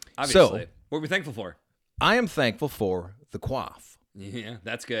 Obviously. So, what are we thankful for? I am thankful for the quaff. Yeah,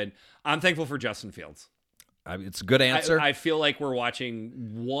 that's good. I'm thankful for Justin Fields. It's a good answer. I feel like we're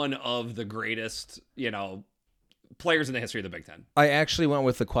watching one of the greatest, players in the history of the Big Ten. I actually went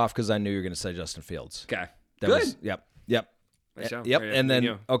with the quaff because I knew you were going to say Justin Fields. Okay. Good. Yep. Nice job. Yep. Right, And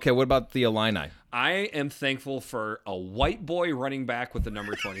then, okay, what about the Illini? I am thankful for a white boy running back with the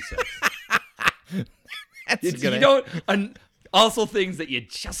number 26. Also things that you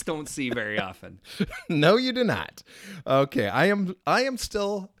just don't see very often. No, you do not. Okay, I'm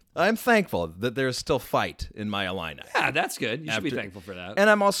thankful that there's still fight in my Illini. Yeah, that's good. You should be thankful for that. And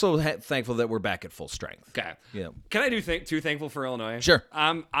I'm also thankful that we're back at full strength. Okay. Yeah. Can I do too thankful for Illinois? Sure.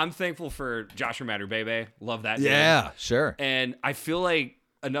 I'm thankful for Joshua Matter-Bebe. Love that. Yeah, name. sure. And I feel like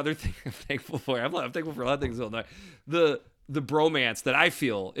another thing I'm thankful for. I'm thankful for a lot of things in Illinois. The bromance that I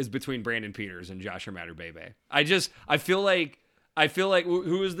feel is between Brandon Peters and Joshua Matter-Bebe. I feel like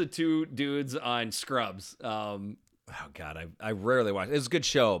who is the two dudes on Scrubs? Oh God, I rarely watch. It's a good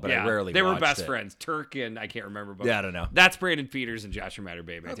show, but I rarely. They were watched best it. friends, Turk and I can't remember. But Yeah, I don't know. That's Brandon Peters and Joshua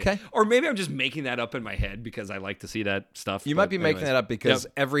Matter-Bebe. Okay. Or maybe I'm just making that up in my head because I like to see that stuff. You might be making that up because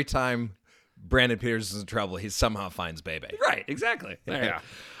every time Brandon Peters is in trouble, he somehow finds Bebe. Right, exactly. Yeah.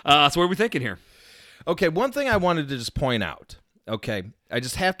 So what are we thinking here? Okay, one thing I wanted to just point out. Okay, I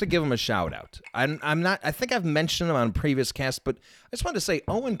just have to give him a shout out. I'm not. I think I've mentioned him on a previous cast, but I just wanted to say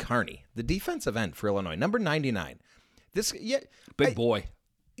Owen Carney, the defensive end for Illinois, number 99. Big boy.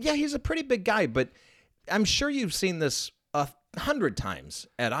 Yeah, he's a pretty big guy, but I'm sure you've seen this 100 times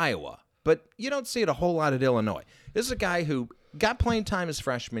at Iowa, but you don't see it a whole lot at Illinois. This is a guy who got playing time his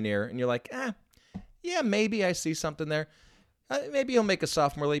freshman year, and you're like, yeah, maybe I see something there. Maybe he'll make a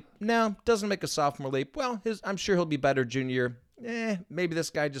sophomore leap. No, doesn't make a sophomore leap. Well, I'm sure he'll be better junior year. Maybe this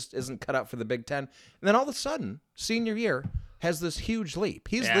guy just isn't cut out for the Big Ten. And then all of a sudden, senior year, has this huge leap.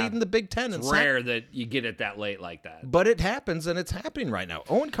 He's leading the Big Ten. It's rare that you get it that late like that. But it happens, and it's happening right now.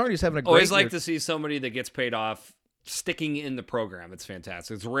 Owen Carney's having a great Always like year. to see somebody that gets paid off sticking in the program. It's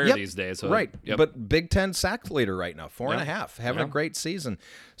fantastic. It's rare these days. So, right. But Big Ten sack leader right now, 4.5, having a great season.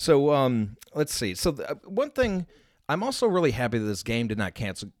 So let's see. So one thing, I'm also really happy that this game did not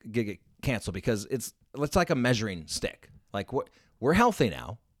get canceled because it's like a measuring stick. Like we're healthy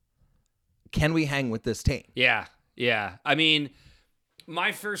now. Can we hang with this team? Yeah. Yeah. I mean,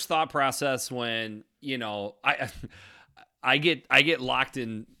 my first thought process when, I get locked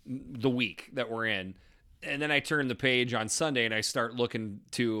in the week that we're in, and then I turn the page on Sunday and I start looking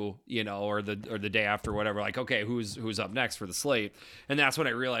to, or the day after, whatever, like, okay, who's up next for the slate? And that's when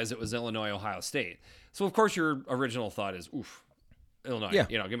I realized it was Illinois, Ohio State. So of course your original thought is, oof, Illinois,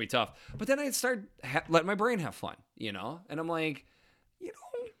 gonna be tough. But then I start letting my brain have fun, and I'm like,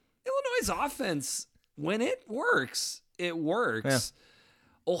 Illinois' offense, when it works, it works.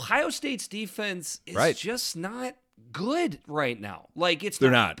 Yeah. Ohio State's defense is just not good right now. Like, it's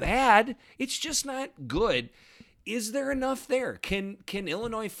not bad. It's just not good. Is there enough there? Can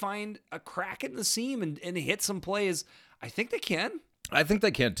Illinois find a crack in the seam and hit some plays? I think they can. I think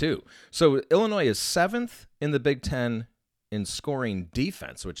they can too. So Illinois is 7th in the Big Ten in scoring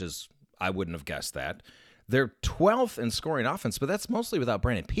defense, which is, I wouldn't have guessed that. They're 12th in scoring offense, but that's mostly without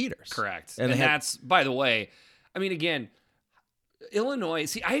Brandon Peters. Correct. And that's, by the way, I mean, again,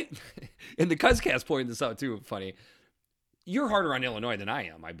 Illinois, and the Cuzcast pointed this out too, funny. You're harder on Illinois than I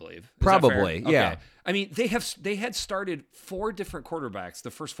am, I believe. Is Probably, okay. yeah. I mean, they had started 4 different quarterbacks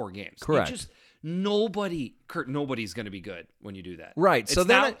the first 4 games. Correct. Nobody's going to be good when you do that. Right. It's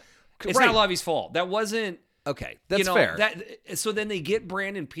not Lovie's fault. That wasn't okay. That's fair. So then they get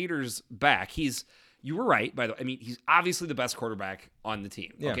Brandon Peters back. You were right, by the way. I mean, he's obviously the best quarterback on the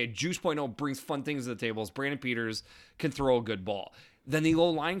team. Yeah. Okay, Juice Point brings fun things to the table. Brandon Peters can throw a good ball. Then the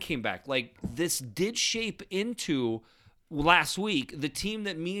O-line came back. Like, this did shape into last week the team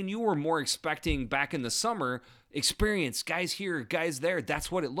that me and you were more expecting back in the summer. Experience, guys here, guys there.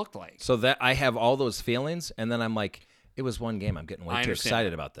 That's what it looked like. So that I have all those feelings, and then I'm like, it was one game. I'm getting way too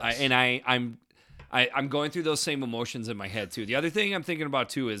excited about this. I'm going through those same emotions in my head too. The other thing I'm thinking about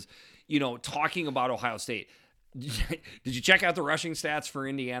too is, talking about Ohio State. Did you check out the rushing stats for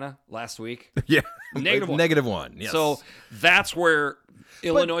Indiana last week? Yeah. -1. Yes. So that's where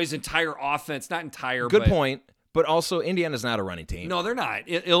Illinois' entire offense, not entire, good point. But also, Indiana's not a running team. No, they're not.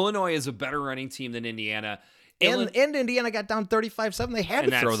 Illinois is a better running team than Indiana. And Indiana got down 35-7. They had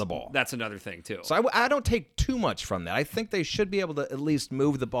to throw the ball. That's another thing, too. So I don't take too much from that. I think they should be able to at least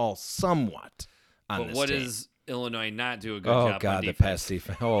move the ball somewhat on this team. But what does Illinois not do a good job on defense? The pass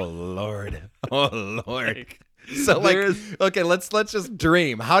defense. Oh, Lord. Oh, Lord. So like, okay, let's just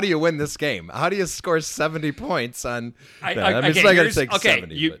dream. How do you win this game? How do you score 70 points on? It's not gonna take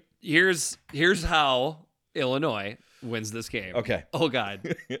 70. But. Here's how Illinois wins this game. Okay. Oh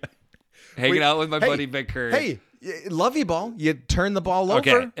God. Hanging out with my buddy Vic Curry. Hey, lovey ball. You turn the ball over.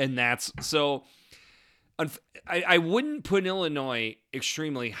 Okay, and that's so. I wouldn't put Illinois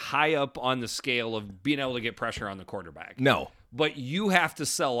extremely high up on the scale of being able to get pressure on the quarterback. No. But you have to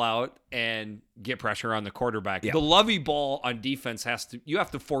sell out and get pressure on the quarterback. Yeah. The lovey ball on defense you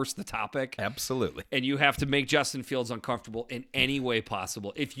have to force the topic. Absolutely. And you have to make Justin Fields uncomfortable in any way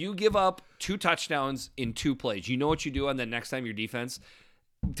possible. If you give up 2 touchdowns in 2 plays, you know what you do on the next time your defense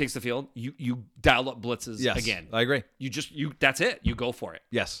takes the field? You dial up blitzes again. I agree. That's it. You go for it.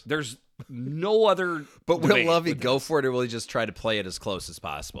 Yes. There's no other But will Lovey go for it, or will he just try to play it as close as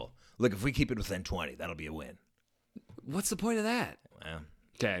possible? Look, if we keep it within 20, that'll be a win. What's the point of that? Well,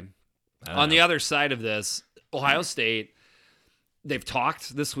 okay. On the other side of this, Ohio State, they've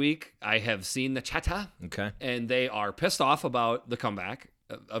talked this week. I have seen the chatter. Okay. And they are pissed off about the comeback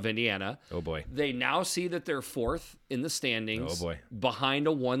of Indiana. Oh, boy. They now see that they're 4th in the standings. Oh, boy. Behind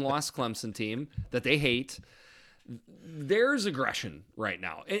a 1-loss Clemson team that they hate. There's aggression right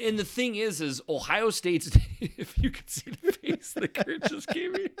now. And the thing is Ohio State's, if you could see the face that Kurt just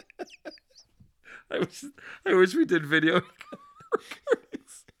gave me. I wish we did video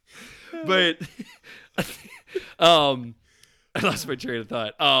recordings. But I lost my train of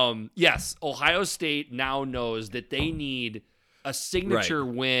thought. Yes, Ohio State now knows that they need a signature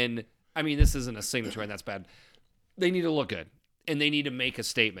win. I mean, this isn't a signature win, that's bad. They need to look good. And they need to make a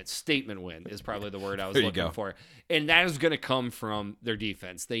statement. Statement win is probably the word I was looking for. And that is going to come from their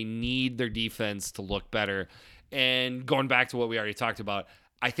defense. They need their defense to look better. And going back to what we already talked about,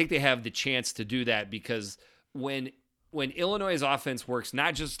 I think they have the chance to do that because when Illinois' offense works,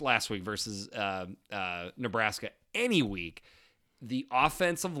 not just last week versus Nebraska, any week, the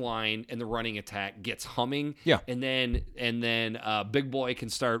offensive line and the running attack gets humming. Yeah. And then Big Boy can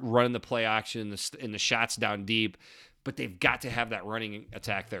start running the play action and the shots down deep. But they've got to have that running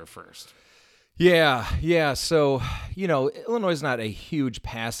attack there first. Yeah. So, Illinois is not a huge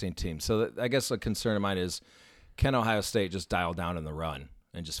passing team. So I guess a concern of mine is, can Ohio State just dial down in the run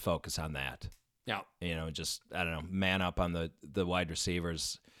and just focus on that? Yeah. Just, I don't know, man up on the wide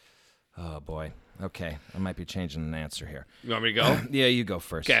receivers. Oh, boy. Okay. I might be changing an answer here. You want me to go? Yeah, you go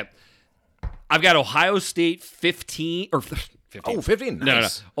first. Okay. I've got Ohio State 15. Or 15. Oh, 15.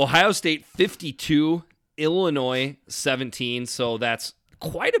 Nice. No. Ohio State 52. Illinois 17, so that's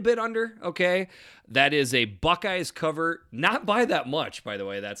quite a bit under, okay? That is a Buckeyes cover, not by that much, by the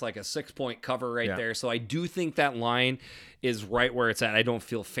way. That's like a 6-point cover right there. So I do think that line is right where it's at. I don't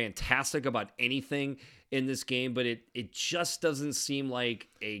feel fantastic about anything in this game, but it just doesn't seem like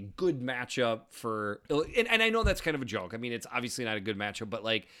a good matchup for – and I know that's kind of a joke. I mean, it's obviously not a good matchup, but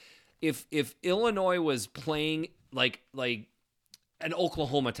like if Illinois was playing like an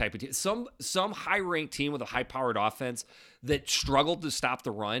Oklahoma type of team, some high-ranked team with a high-powered offense that struggled to stop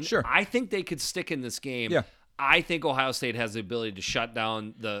the run, sure, I think they could stick in this game. Yeah. I think Ohio State has the ability to shut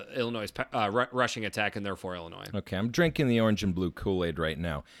down the Illinois rushing attack, and therefore Illinois. Okay, I'm drinking the orange and blue Kool-Aid right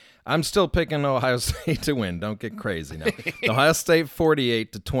now. I'm still picking Ohio State to win. Don't get crazy now. Ohio State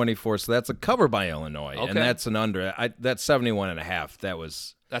 48-24, so that's a cover by Illinois, and that's an under. That's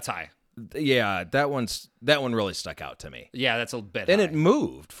 71.5. That's high. Yeah, that one really stuck out to me. Yeah, that's a bit and high. It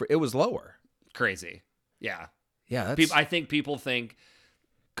moved. It was lower. Crazy. Yeah. Yeah, I think people think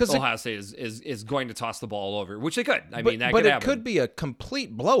Ohio State is going to toss the ball over, which they could. I mean, that could happen. But it could be a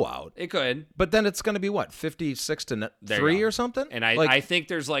complete blowout. It could. But then it's going to be, what, 56-3 or something? And I think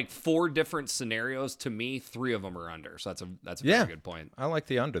there's like 4 different scenarios. To me, 3 of them are under. So that's a very good point. I like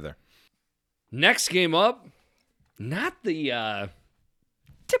the under there. Next game up, not the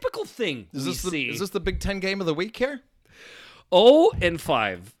typical thing we see. Is this the Big Ten game of the week here?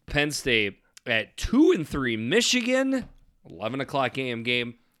 0-5, Penn State at 2-3, Michigan, 11 o'clock a.m.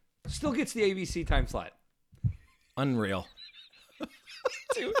 game, still gets the ABC time slot. Unreal.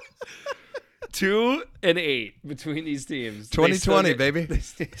 2-8 between these teams. 2020, baby. They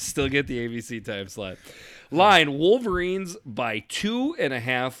still get the ABC time slot. Line, Wolverines by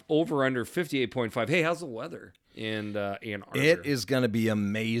 2.5, over under 58.5. Hey, how's the weather in Ann Arbor? It is going to be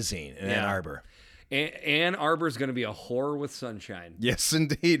amazing in Ann Arbor. Ann Arbor is going to be a whore with sunshine. Yes,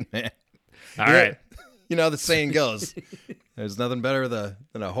 indeed, man. All right. You know, the saying goes, there's nothing better than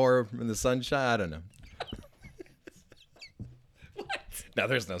a whore in the sunshine. I don't know. What? No,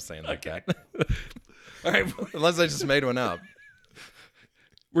 there's no saying like that. All right. Unless I just made one up.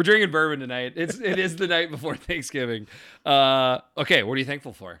 We're drinking bourbon tonight. It is the night before Thanksgiving. Okay, what are you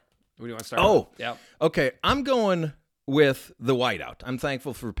thankful for? Who do you want to start Oh, with? Yep. Okay. I'm going with the whiteout. I'm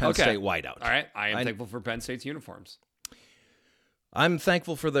thankful for Penn Okay. State whiteout. All right. I am thankful for Penn State's uniforms. I'm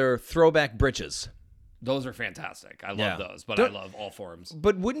thankful for their throwback breeches. Those are fantastic. I love those, but I love all forms.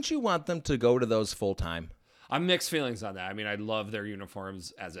 But wouldn't you want them to go to those full time? I'm mixed feelings on that. I mean, I love their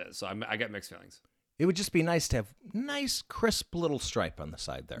uniforms as is, so I get mixed feelings. It would just be nice to have nice, crisp little stripe on the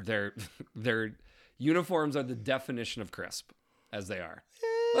side there. Their uniforms are the definition of crisp, as they are.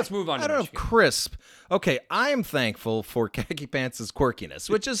 Let's move on to I don't know if Michigan. crisp. Okay, I'm thankful for Khaki Pants' quirkiness,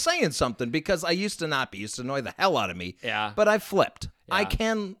 which is saying something because I used to not be. It used to annoy the hell out of me. Yeah. But I flipped. Yeah.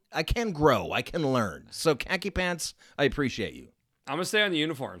 I can grow. I can learn. So Khaki Pants, I appreciate you. I'm going to stay on the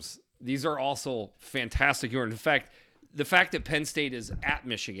uniforms. These are also fantastic uniforms. In fact, the fact that Penn State is at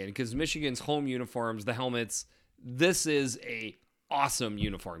Michigan, because Michigan's home uniforms, the helmets, this is a awesome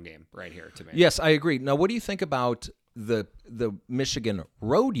uniform game right here to me. Yes, I agree. Now, what do you think about the Michigan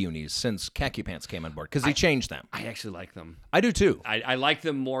road unis since Khaki Pants came on board? Because he changed them. I actually like them. I do too. I like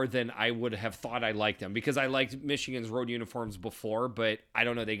them more than I would have thought I liked them because I liked Michigan's road uniforms before, but I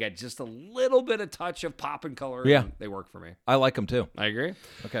don't know. They got just a little bit of touch of pop and color. Yeah. And they work for me. I like them too. I agree.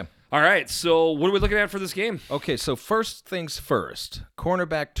 Okay. All right. So what are we looking at for this game? Okay, so first things first.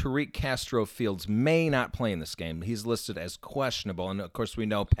 Cornerback Tariq Castro Fields may not play in this game. He's listed as questionable. And, of course, we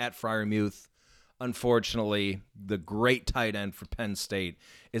know Pat Fryermuth, unfortunately, the great tight end for Penn State,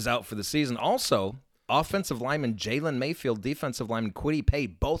 is out for the season. Also, offensive lineman Jalen Mayfield, defensive lineman Kwity Paye,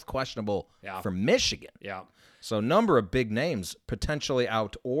 both questionable for Michigan. Yeah. So a number of big names potentially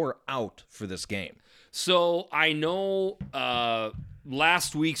out for this game. So I know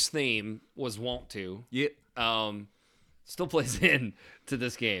last week's theme was "Want to." Yeah. Still plays in to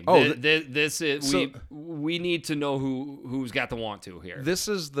this game. Oh, this is we need to know who's got the "want to" here. This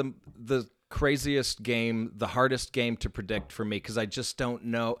is the craziest game, the hardest game to predict for me because I just don't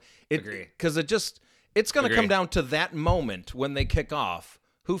know. Agree. Because it's going to come down to that moment when they kick off.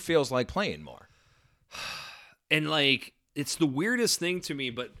 Who feels like playing more? And like it's the weirdest thing to me,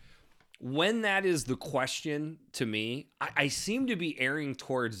 but when that is the question to me, I seem to be erring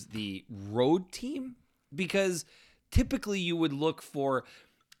towards the road team because typically you would look for,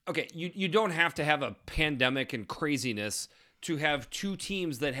 okay, you don't have to have a pandemic and craziness to have two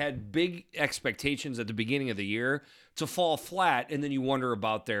teams that had big expectations at the beginning of the year to fall flat, and then you wonder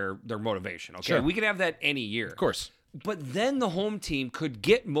about their motivation. Okay, Sure. We could have that any year. Of course. But then the home team could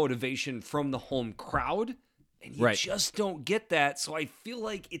get motivation from the home crowd, and you just don't get that. So I feel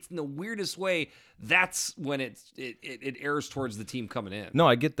like it's in the weirdest way. That's when it errs towards the team coming in. No,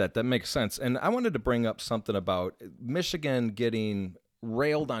 I get that. That makes sense. And I wanted to bring up something about Michigan getting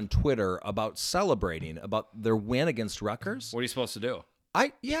railed on Twitter about celebrating about their win against Rutgers. What are you supposed to do?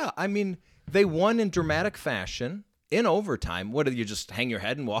 I mean, they won in dramatic fashion in overtime. What, do you just hang your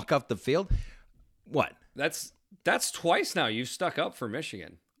head and walk off the field? What? That's twice now you've stuck up for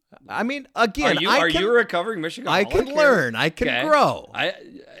Michigan. I mean, again, are you a recovering Michigan? I can learn. I can grow.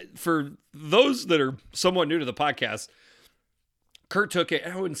 For those that are somewhat new to the podcast, Kurt took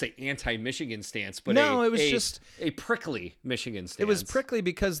I wouldn't say anti-Michigan stance, but it was just a prickly Michigan stance. It was prickly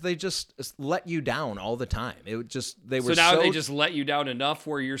because they just let you down all the time. It would just they were so now they just let you down enough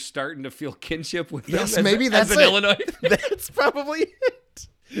where you're starting to feel kinship with them. Yes, maybe that's as an Illinois. That's probably it.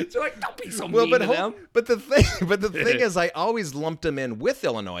 So like, don't be so mean to them. But the thing is, I always lumped them in with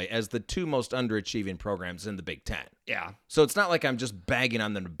Illinois as the two most underachieving programs in the Big Ten. Yeah. So it's not like I'm just bagging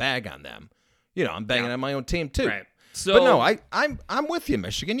on them to bag on them. You know, I'm bagging on my own team too. Right. So, but no, I'm with you,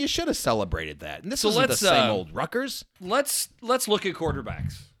 Michigan. You should have celebrated that. And this isn't the same old Rutgers. Let's look at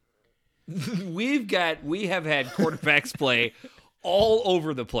quarterbacks. We have had quarterbacks play all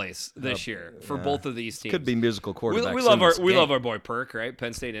over the place this year for both of these teams. Could be musical quarterbacks. We love our boy Perk, right?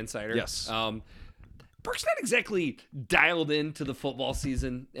 Penn State insider. Yes. Perk's not exactly dialed into the football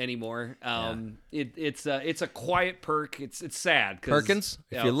season anymore. It's a quiet Perk. It's sad. Perkins,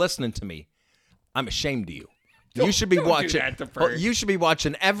 if you're listening to me, I'm ashamed of you. You should be watching. You should be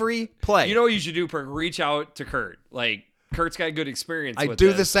watching every play. You know what you should do, Perk? Reach out to Kurt. Like Kurt's got good experience. I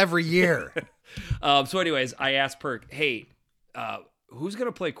do this every year. So, anyways, I asked Perk, "Hey, who's going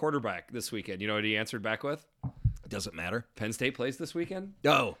to play quarterback this weekend?" You know what he answered back with? Doesn't matter. Penn State plays this weekend.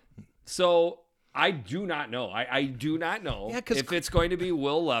 Oh, so I do not know. I do not know if it's going to be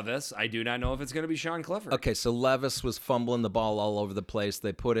Will Levis. I do not know if it's going to be Sean Clifford. Okay, so Levis was fumbling the ball all over the place.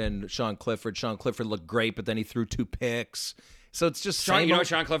 They put in Sean Clifford. Sean Clifford looked great, but then he threw 2 picks. So it's just Sean, same you know old- what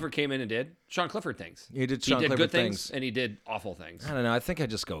Sean Clifford came in and did? Sean Clifford things. He did He Sean did Clifford good things, things. and he did awful things. I don't know. I think I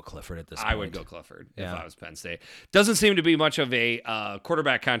just go Clifford at this point. I would go Clifford if Yeah. I was Penn State. Doesn't seem to be much of a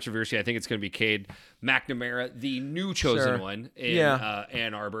quarterback controversy. I think it's going to be Cade McNamara, the new chosen Sure. one in Yeah.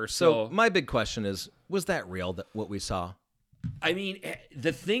 Ann Arbor. So So, my big question is, was that real, what we saw? I mean,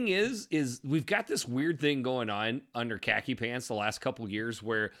 the thing is we've got this weird thing going on under khaki pants the last couple years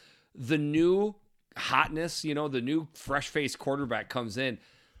where the new hotness, the new fresh-faced quarterback comes in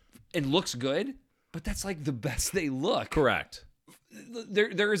and looks good, but that's like the best they look. Correct.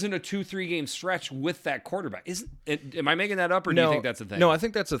 There isn't a 2-3 game stretch with that quarterback. Am I making that up, or do you think that's a thing? No, I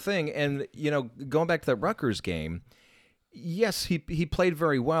think that's a thing. And, going back to the Rutgers game, yes, he played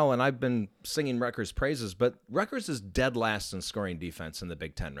very well, and I've been singing Rutgers' praises, but Rutgers is dead last in scoring defense in the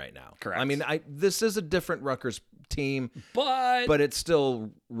Big Ten right now. Correct. I mean, this is a different Rutgers team, but it's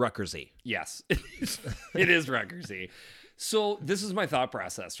still Rutgers-y. yes, it is Rutgers-y. So this is my thought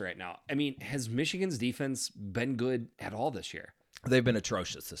process right now. I mean, has Michigan's defense been good at all this year? They've been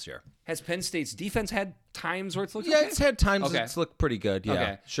atrocious this year. Has Penn State's defense had times where it's looked Yeah, okay? it's had times Okay. it's looked pretty good. Yeah,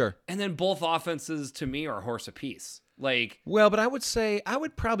 Okay. sure. And then both offenses, to me, are a horse apiece. Like, Well, but I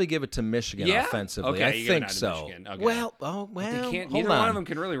would probably give it to Michigan Yeah? offensively. Okay, I you give it think out to so. Michigan. Okay. Well, they can't. hold Neither on. one of them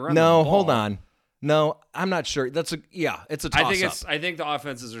can really run. No, the ball. hold on. No, I'm not sure. It's a toss up. I think the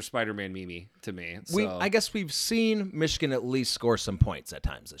offenses are Spider-Man Mimi to me. I guess we've seen Michigan at least score some points at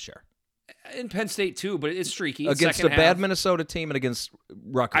times this year in Penn State too, but it's streaky. against Second a bad half. Minnesota team and against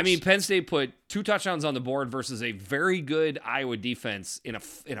Rutgers. I mean, Penn State put 2 touchdowns on the board versus a very good Iowa defense in a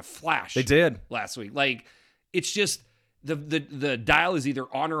flash. they did. last week. Like, it's just the dial is either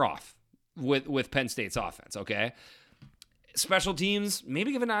on or off with Penn State's offense. Okay. Special teams,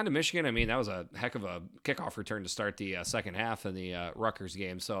 maybe give it on to Michigan. I mean, that was a heck of a kickoff return to start the second half in the Rutgers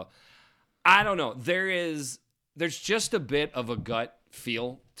game. So I don't know. There's just a bit of a gut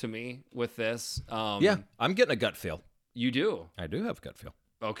feel to me with this. Yeah, I'm getting a gut feel. You do. I do have a gut feel.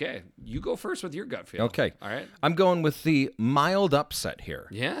 Okay. You go first with your gut feel. Okay. All right. I'm going with the mild upset here.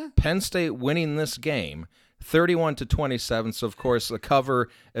 Yeah. Penn State winning this game 31-27. So, of course, the cover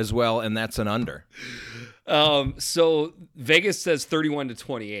as well, and that's an under. So Vegas says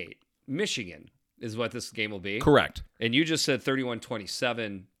 31-28. Michigan is what this game will be. Correct. And you just said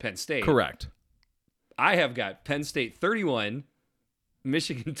 31-27 Penn State. Correct. I have got Penn State 31,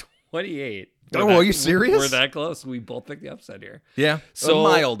 Michigan 28. Oh, are you serious? We're that close. We both picked the upset here. Yeah. So a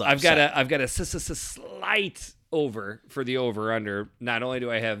mild upset. I've got a slight over for the over under. Not only do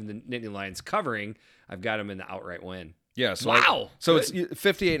I have the Nittany Lions covering, I've got them in the outright win. Yeah. So Wow. So it's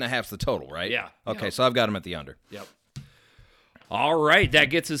 58.5 is the total, right? Yeah. Okay. Yep. So I've got them at the under. Yep. All right, that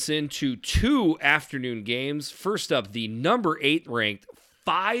gets us into 2 afternoon games. First up, the number 8 ranked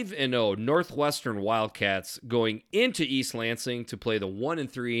 5-0 Northwestern Wildcats going into East Lansing to play the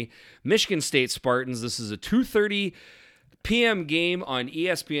 1-3 Michigan State Spartans. This is a 2:30 p.m. game on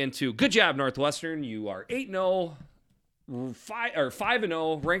ESPN2. Good job, Northwestern. You are 8-0,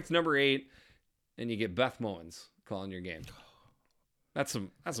 5-0, ranked number 8, and you get Beth Mowens calling your game. That's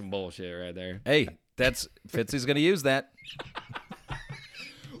some bullshit right there. Hey, Fitzy's going to use that.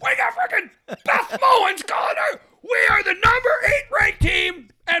 We got freaking Beth Mowens calling her. We are the number 8 ranked team,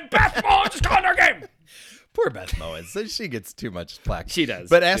 and Beth Mowens is calling our game. Poor Beth Mowens. She gets too much plaque. She does.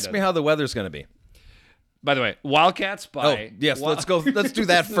 But She ask does. me how the weather's going to be. By the way, Wildcats by Oh, yes. Let's go. Let's do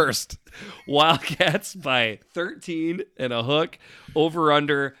that first. Wildcats by 13 and a hook, over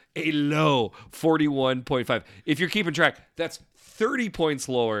under a low 41.5. If you're keeping track, that's 30 points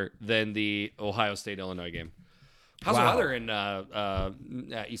lower than the Ohio State Illinois game. How's Wow. the weather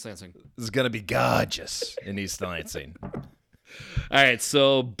in East Lansing? This is going to be gorgeous in East Lansing. All right,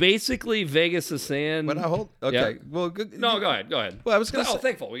 so basically Vegas is saying. But I hold. Okay. Yeah. Well, good. No, go ahead. Well, I was going to Oh, say.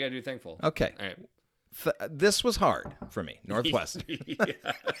 thankful. We got to do thankful. Okay. All right. This was hard for me, Northwestern. Yeah.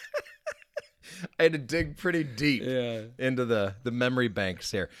 I had to dig pretty deep into the memory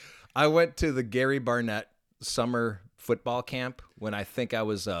banks here. I went to the Gary Barnett summer football camp when I think I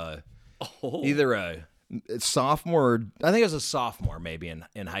was either a sophomore, or I think I was a sophomore maybe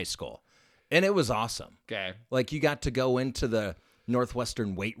in high school. And it was awesome. Okay. Like, you got to go into the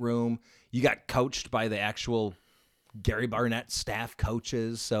Northwestern weight room. You got coached by the actual Gary Barnett staff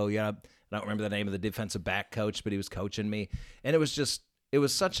coaches. So, yeah, I don't remember the name of the defensive back coach, but he was coaching me. And it was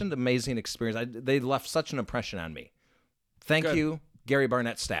such an amazing experience. They left such an impression on me. Thank Good. you, Gary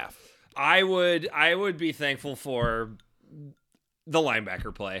Barnett staff. I would be thankful for the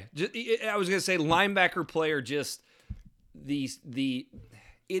linebacker play. I was gonna say linebacker play, or just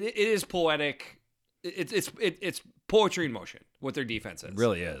it is poetic. It's poetry in motion what their defense is. It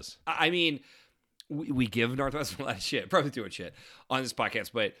really is. I mean, we give Northwestern a lot of shit, probably too much shit on this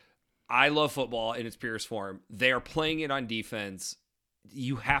podcast, but I love football in its purest form. They are playing it on defense.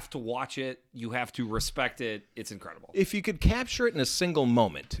 You have to watch it. You have to respect it. It's incredible. If you could capture it in a single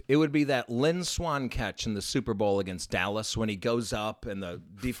moment, it would be that Lynn Swann catch in the Super Bowl against Dallas when he goes up and the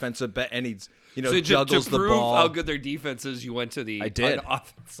defensive and he's juggles to the prove ball. how good their defense is, you went to the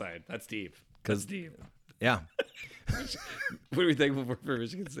offense side. That's deep. That's deep. Yeah. What are we thankful for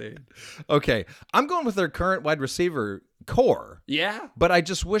Michigan State? Okay. I'm going with their current wide receiver core. Yeah. But I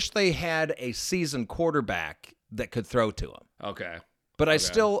just wish they had a seasoned quarterback that could throw to him. Okay. But I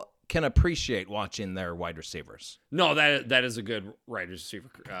still can appreciate watching their wide receivers. No, that is a good wide receiver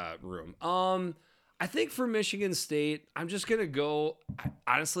room. I think for Michigan State, I'm just gonna go.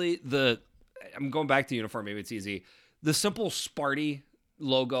 Honestly, I'm going back to uniform. Maybe it's easy. The simple Sparty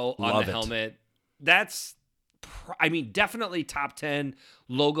logo on the helmet. That's, definitely top 10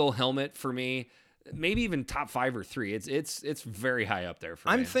 logo helmet for me. Maybe even top 5 or 3. It's very high up there for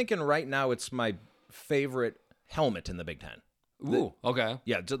me. I'm thinking right now it's my favorite helmet in the Big Ten. Ooh, okay.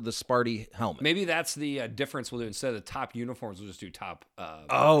 Yeah, the Sparty helmet. Maybe that's the difference we'll do. Instead of the top uniforms, we'll just do top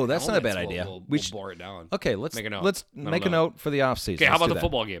that's not a bad idea. We'll bore it down. Okay, let's make a note for the offseason. Okay, how about the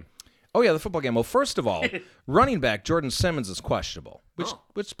football game? Oh, yeah, the football game. Well, first of all, running back Jordan Simmons is questionable,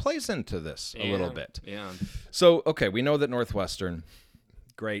 which plays into this a little bit. Yeah. So, okay, we know that Northwestern,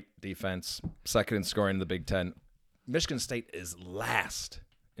 great defense, second in scoring in the Big Ten. Michigan State is last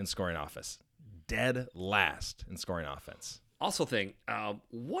in scoring offense, dead last in scoring offense. Also think,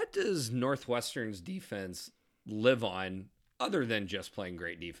 what does Northwestern's defense live on other than just playing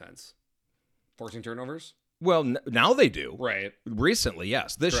great defense? Forcing turnovers? Well, now they do. Right. Recently,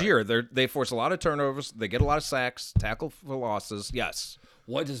 yes. This year, they force a lot of turnovers. They get a lot of sacks, tackle for losses. Yes.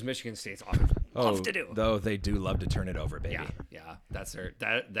 What does Michigan State's offense love to do? Though they do love to turn it over, baby. Yeah. That's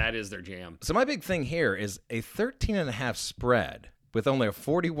that is their jam. So my big thing here is a 13.5 spread with only a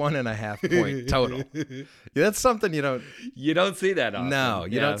 41.5 point total. That's something you don't see that often. No,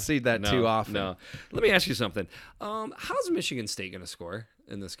 you don't see that too often. No. Let me ask you something. How's Michigan State going to score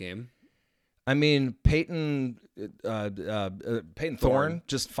in this game? Peyton Thorne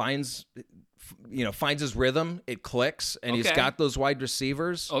just finds his rhythm. It clicks, and he's got those wide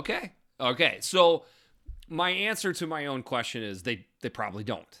receivers. Okay. So my answer to my own question is they probably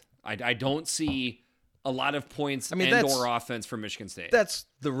don't. I don't see a lot of points and/or offense from Michigan State. That's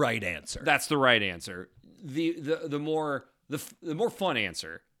the right answer. That's the right answer. The more fun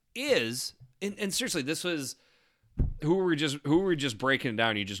answer is, and seriously, this was. Who were we just breaking it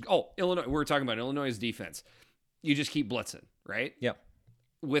down? Illinois. We were talking about Illinois' defense. You just keep blitzing, right? Yep.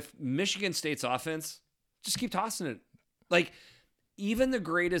 With Michigan State's offense, just keep tossing it. Like, even the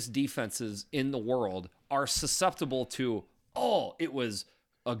greatest defenses in the world are susceptible to, it was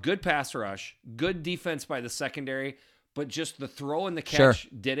a good pass rush, good defense by the secondary, but just the throw and the catch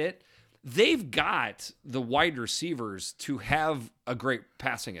did it. They've got the wide receivers to have a great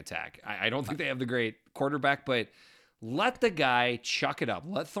passing attack. I don't think they have the great quarterback, but let the guy chuck it up.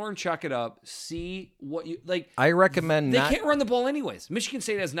 Let Thorne chuck it up. See what you like. I recommend they can't run the ball anyways. Michigan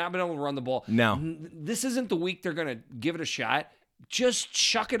State has not been able to run the ball. No. This isn't the week they're going to give it a shot. Just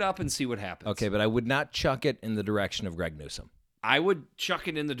chuck it up and see what happens. Okay, but I would not chuck it in the direction of Greg Newsome. I would chuck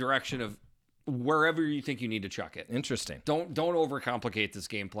it in the direction of wherever you think you need to chuck it. Interesting. Don't overcomplicate this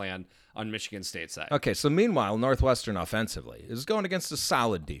game plan on Michigan State's side. Okay, so meanwhile, Northwestern offensively is going against a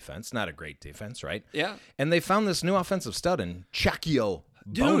solid defense, not a great defense, right? Yeah. And they found this new offensive stud in Chakio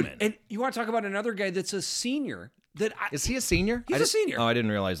Bowman. And you want to talk about another guy that's a senior? Is he a senior? He's a senior. Oh, I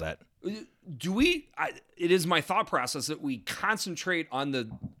didn't realize that. It is my thought process that we concentrate on the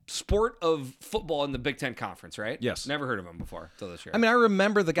sport of football in the Big Ten Conference, right? Yes. Never heard of him before till this year. I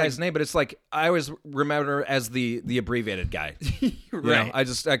remember the guy's name, but it's like I always remember as the abbreviated guy. Right.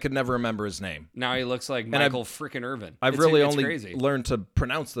 I could never remember his name. Now he looks like Michael freaking Irvin. I've really only learned to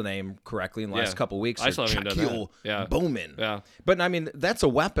pronounce the name correctly in the last couple of weeks. I still haven't done that. Bowman. Yeah. But that's a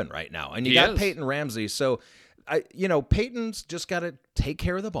weapon right now. And you got Peyton Ramsey. So Peyton's just got to take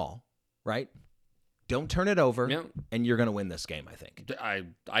care of the ball, right? Don't turn it over, and you're going to win this game, I think.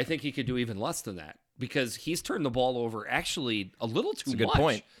 I think he could do even less than that because he's turned the ball over actually a little too much. That's a good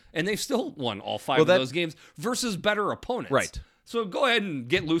point. And they've still won all 5 of those games versus better opponents. Right. So go ahead and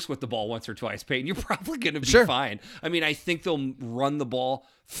get loose with the ball once or twice, Peyton. You're probably going to be fine. I think they'll run the ball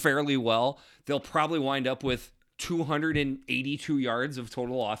fairly well. They'll probably wind up with 282 yards of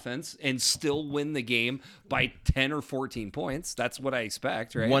total offense and still win the game by 10 or 14 points. That's what I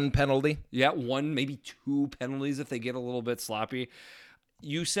expect, right? 1 penalty. Yeah, 1, maybe 2 penalties if they get a little bit sloppy.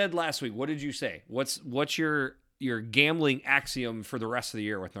 You said last week, what did you say? What's your your gambling axiom for the rest of the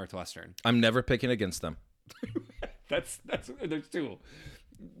year with Northwestern? I'm never picking against them. That's there's two.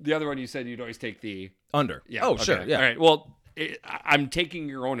 The other one you said you'd always take the Under. yeah. Oh, okay. sure. Yeah. All right. Well, I'm taking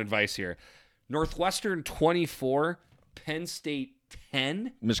your own advice here. Northwestern 24, Penn State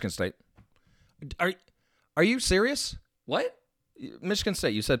 10. Michigan State. Are you serious? What? Michigan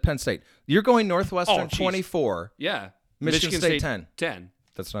State. You said Penn State. You're going Northwestern Oh, geez. 24. Yeah. Michigan State 10. 10.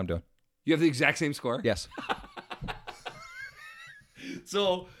 That's what I'm doing. You have the exact same score? Yes.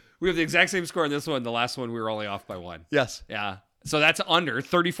 So we have the exact same score in this one. The last one, we were only off by 1. Yes. Yeah. So that's under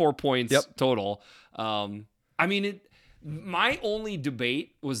 34 points Yep. total. I mean, my only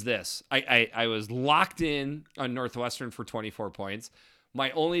debate was this. I was locked in on Northwestern for 24 points.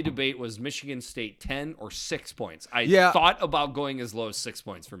 My only debate was Michigan State 10 or 6 points. I thought about going as low as 6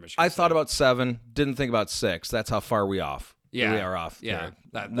 points for Michigan I State. thought about 7. Didn't think about 6. That's how far we off. Yeah. We are off. Yeah. there.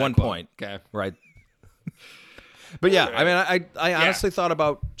 That 1 quote. point. Okay. Right. But yeah, I mean, I honestly thought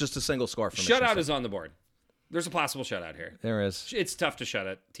about just a single score for Michigan Shutout State. is on the board. There's a possible shutout here. There is. It's tough to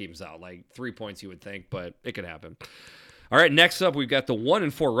shut teams out. Like 3 points, you would think, but it could happen. All right, next up, we've got the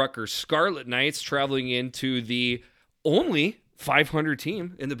 1-4 Rutgers Scarlet Knights traveling into the only 500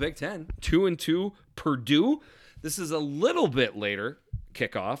 team in the Big Ten. 2-2 Purdue. This is a little bit later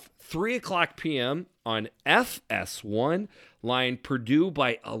kickoff. 3:00 p.m. on FS1. Line Purdue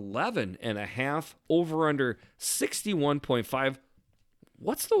by 11.5. Over under 61.5.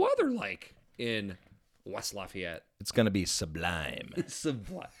 What's the weather like in West Lafayette? It's going to be sublime.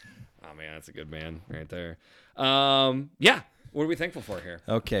 Sublime. Oh man, that's a good man right there. Yeah. What are we thankful for here?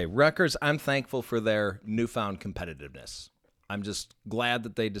 Okay, Rutgers, I'm thankful for their newfound competitiveness. I'm just glad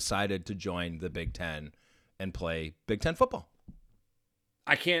that they decided to join the Big Ten and play Big Ten football.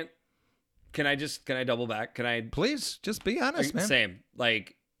 I can't. Can I double back? Can I? Please, just be honest, man. Same.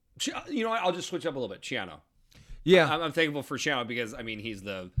 Like, you know what? I'll just switch up a little bit. Chiano. Yeah. I'm thankful for Chiano because I mean he's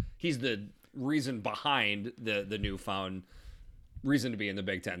the reason behind the newfound reason to be in the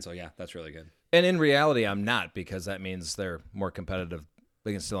Big Ten. So yeah, that's really good. And in reality, I'm not, because that means they're more competitive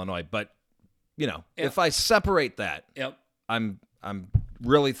against Illinois. But, you know, if I separate that, Yep. I'm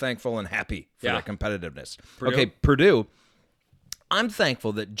really thankful and happy for Yeah. their competitiveness. Purdue? Okay, Purdue, I'm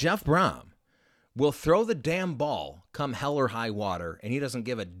thankful that Jeff Brom will throw the damn ball come hell or high water, and he doesn't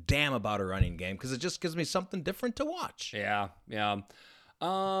give a damn about a running game because it just gives me something different to watch. Yeah.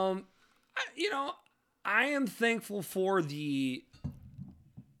 I am thankful for the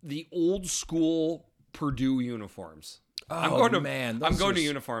old school Purdue uniforms. I'm going to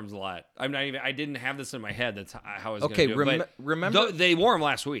uniforms a lot. I didn't have this in my head. That's how I was Okay, going to do it. But remember they wore them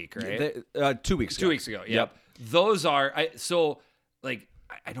last week, right? 2 weeks ago. 2 weeks ago. Yep. Those are I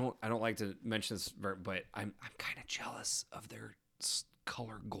don't like to mention this, but I'm kind of jealous of their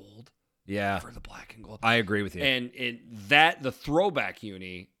color gold. Yeah. For the black and gold. I agree with you. And the throwback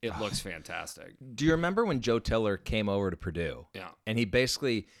uni, it looks fantastic. Do you remember when Joe Tiller came over to Purdue? Yeah. And he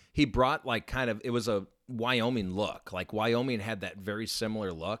brought it was a Wyoming look. Like Wyoming had that very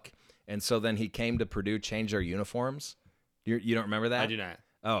similar look. And so then he came to Purdue, changed their uniforms. You don't remember that? I do not.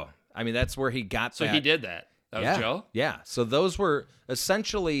 Oh, I mean, that's where he got So that. he did that. That was Joe? Yeah. So those were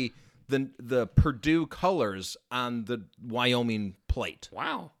essentially the Purdue colors on the Wyoming plate.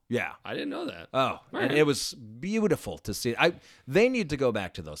 Wow. Yeah. I didn't know that. Oh, and it was beautiful to see. They need to go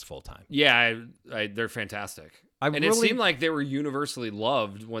back to those full time. Yeah, they're fantastic. It seemed like they were universally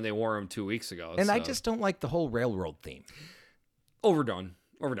loved when they wore them 2 weeks ago. And I just don't like the whole railroad theme. Overdone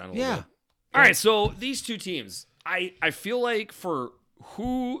a little Yeah. bit. All right, so these two teams, I feel like for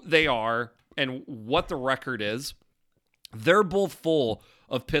who they are and what the record is, they're both full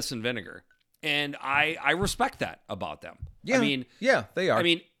of piss and vinegar. And I respect that about them. Yeah. Yeah, they are. I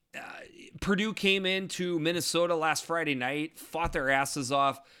mean, Purdue came into Minnesota last Friday night, fought their asses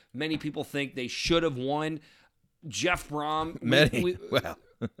off. Many people think they should have won. Jeff Brom. Well,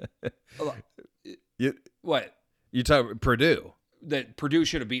 what? You talk Purdue. That Purdue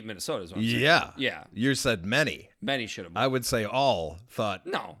should have beat Minnesota. Is what I'm saying. Yeah. Yeah. You said many. Many should have. I would say all thought.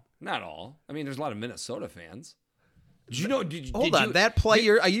 No, not all. I mean, there's a lot of Minnesota fans. Did you know? Hold on. That play,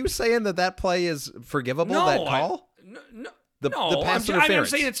 are you saying that play is forgivable? No, that call? No. The pass I'm interference.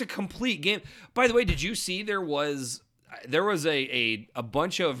 saying it's a complete game. By the way, did you see there was a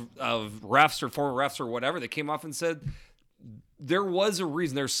bunch of refs or former refs or whatever that came off and said there was a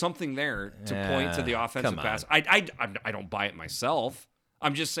reason. There's something there to point to the offensive pass. I don't buy it myself.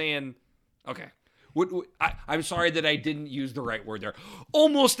 I'm just saying, okay. I'm sorry that I didn't use the right word there.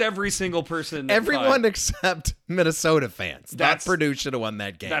 Almost every single person. Everyone except Minnesota fans. That Purdue should have won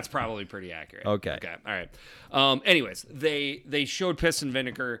that game. That's probably pretty accurate. Okay. All right. Anyways, they showed piss and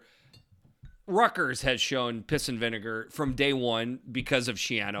vinegar. Rutgers has shown piss and vinegar from day one because of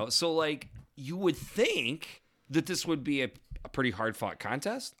Schiano. So, like, you would think that this would be a pretty hard-fought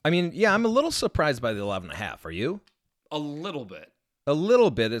contest. I mean, yeah, I'm a little surprised by the 11.5. Are you? A little bit. A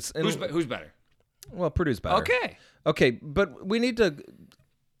little bit. Who's better? Well, Purdue's better. Okay, but we need to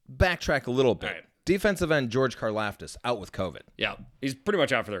backtrack a little bit. All right. Defensive end George Karlaftis out with COVID. Yeah, he's pretty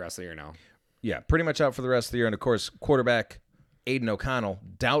much out for the rest of the year now. Yeah, pretty much out for the rest of the year. And, of course, quarterback Aiden O'Connell,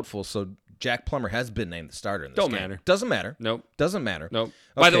 doubtful, so Jack Plummer has been named the starter in this game. Matter. Doesn't matter. Nope. Doesn't matter. Nope.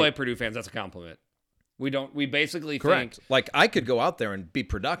 Okay. By the way, Purdue fans, that's a compliment. We basically Correct. think... Like, I could go out there and be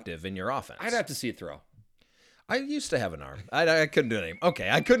productive in your offense. I'd have to see it throw. I used to have an arm. I couldn't do it anymore. Okay,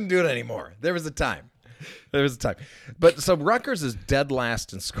 I couldn't do it anymore. There was a time. But so Rutgers is dead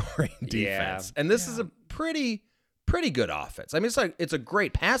last in scoring defense. And this is a pretty good offense. I mean, it's a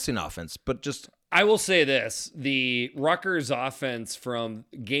great passing offense, but just... I will say this. The Rutgers offense from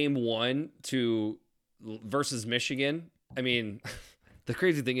game 1 versus Michigan, I mean, the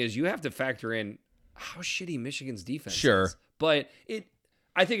crazy thing is you have to factor in how shitty Michigan's defense is. But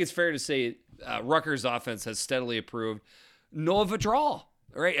I think it's fair to say Rutgers offense has steadily improved. Noah Vidral,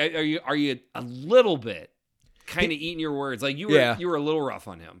 right? Are you a little bit kind of eating your words? Like you were a little rough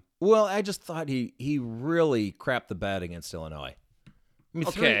on him. Well, I just thought he really crapped the bed against Illinois. I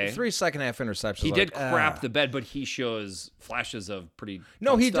mean, three second half interceptions. He did crap the bed, but he shows flashes of pretty.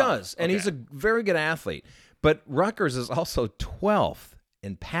 No, he stuff. does, and he's a very good athlete. But Rutgers is also 12th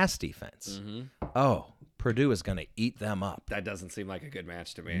in pass defense. Mm-hmm. Oh, Purdue is going to eat them up. That doesn't seem like a good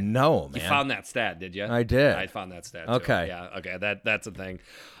match to me. No, man. You found that stat, did you? I did. I found that stat. Okay. Too. Yeah. Okay. That's a thing.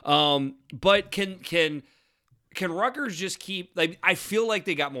 But can Rutgers just keep? Like, I feel like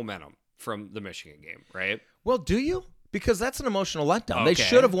they got momentum from the Michigan game, right? Well, do you? Because that's an emotional letdown. Okay. They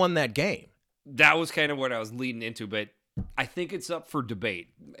should have won that game. That was kind of what I was leading into, but I think it's up for debate,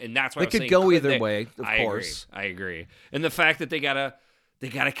 and that's why it could go either way. Of course, I agree. And the fact that they gotta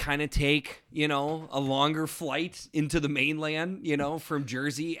kind of take a longer flight into the mainland, from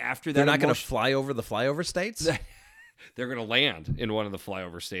Jersey after that. They're not going to fly over the flyover states. They're going to land in one of the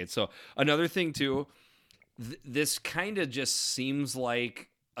flyover states. So another thing too, this kind of just seems like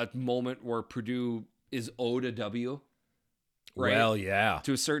a moment where Purdue is owed a W. Right? Well, yeah.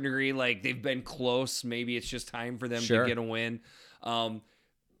 To a certain degree, like they've been close. Maybe it's just time for them to get a win.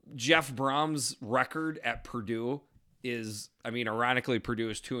 Jeff Brom's record at Purdue is, ironically, Purdue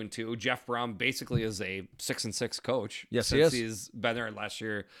is 2-2. Jeff Brom basically is a 6-6 coach. Yes, since he is. He's been there last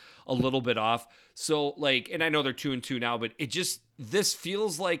year, a little bit off. So, and I know they're 2-2 now, but this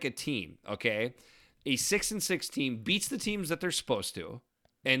feels like a team. Okay, a 6-6 team beats the teams that they're supposed to,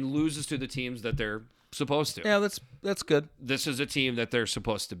 and loses to the teams that they're supposed to. Yeah, that's good. This is a team that they're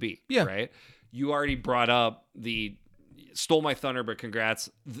supposed to be. Yeah. Right? You already brought up stole my thunder, but congrats.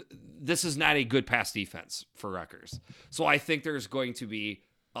 This is not a good pass defense for Rutgers. So I think there's going to be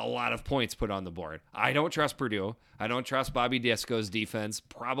a lot of points put on the board. I don't trust Purdue. I don't trust Bobby Disco's defense,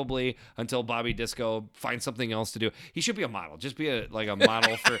 probably until Bobby Disco finds something else to do. He should be a model. Just be a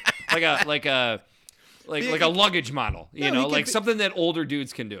model for like a luggage model, something that older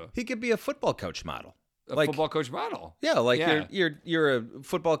dudes can do. He could be a football coach model. A football coach model. Yeah, you're a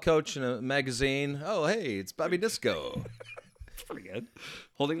football coach in a magazine. Oh, hey, it's Bobby Disco. That's pretty good.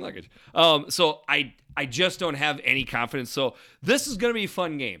 Holding luggage. So I just don't have any confidence. So this is going to be a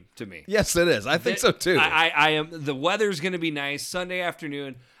fun game to me. Yes, it is. I think so too. I am. The weather's going to be nice. Sunday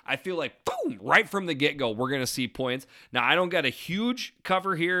afternoon. I feel like, boom, right from the get-go, we're going to see points. Now, I don't got a huge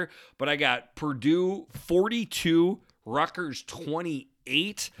cover here, but I got Purdue 42, Rutgers 28.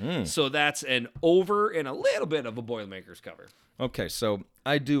 So that's an over and a little bit of a Boilermakers cover. Okay, so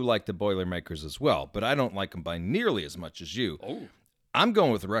I do like the Boilermakers as well, but I don't like them by nearly as much as you. Oh. I'm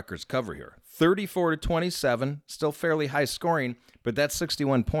going with the Rutgers cover here. 34-27, still fairly high scoring, but that's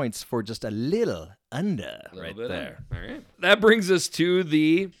 61 points for just a little under right there. Under. All right. That brings us to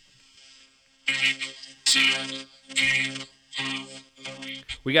the...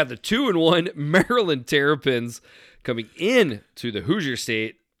 We got the 2-1 Maryland Terrapins coming in to the Hoosier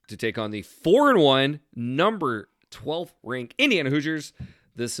State to take on the 4-1 number 12th ranked Indiana Hoosiers.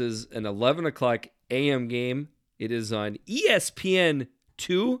 This is an 11 o'clock a.m. game. It is on ESPN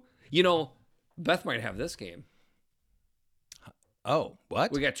 2. Beth might have this game. Oh,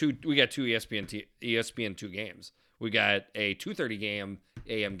 what? We got two ESPN 2 games. We got a 2:30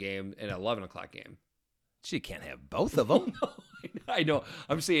 a.m. game and an 11 o'clock game. She can't have both of them. I know.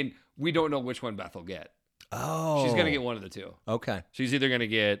 I'm saying we don't know which one Beth will get. Oh. She's going to get one of the two. Okay. She's either going to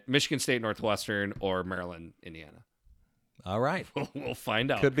get Michigan State Northwestern or Maryland Indiana. All right. We'll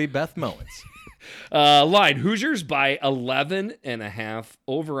find out. Could be Beth Mowens. Line Hoosiers by 11.5.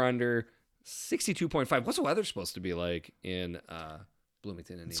 Over under 62.5. What's the weather supposed to be like in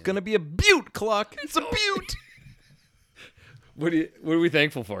Bloomington, Indiana? It's going to be a beaut, Cluck. It's a beaut. What are we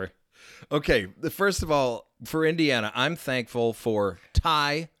thankful for? Okay, first of all, for Indiana, I'm thankful for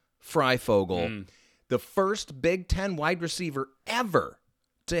Ty Freifogel, the first Big Ten wide receiver ever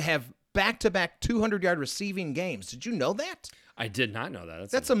to have back-to-back 200-yard receiving games. Did you know that? I did not know that.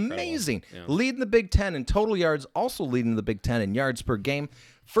 That's incredible. amazing. Yeah. Leading the Big Ten in total yards, also leading the Big Ten in yards per game.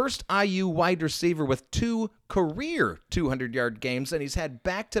 First IU wide receiver with 2 career 200-yard games, and he's had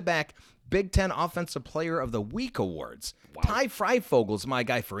back-to-back Big Ten Offensive Player of the Week awards. Wow. Ty Freifogel's my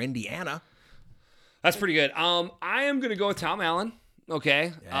guy for Indiana. That's pretty good. I am going to go with Tom Allen.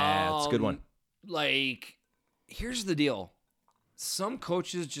 Okay. Yeah, it's a good one. Like, here's the deal. Some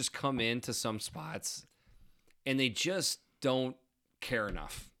coaches just come into some spots and they just don't care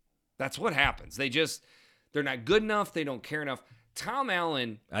enough. That's what happens. They're not good enough. They don't care enough. Tom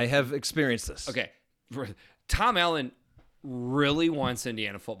Allen. I have experienced this. Okay. Tom Allen really wants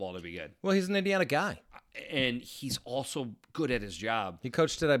Indiana football to be good. Well, he's an Indiana guy. And he's also good at his job. He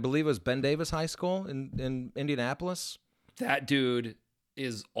coached at, I believe it was Ben Davis High School in Indianapolis. That dude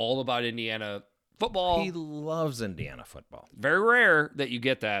is all about Indiana football. He loves Indiana football. Very rare that you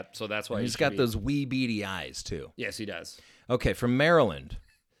get that, so that's why he's got those wee beady eyes too. Yes, he does. Okay, from Maryland,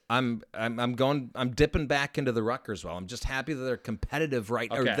 I'm dipping back into the Rutgers well. I'm just happy that they're competitive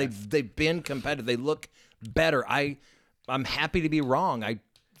right now. Okay. They've been competitive. They look better. I'm happy to be wrong. I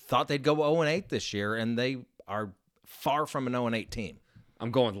thought they'd go 0-8 this year, and they are far from an 0-8 team.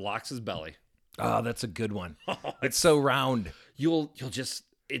 I'm going Locke's belly. Oh, that's a good one. It's so round. You'll just.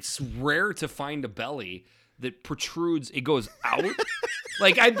 It's rare to find a belly that protrudes. It goes out.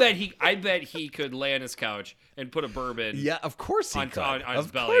 Like I bet he could lay on his couch and put a bourbon. Yeah, of course he on, could. on his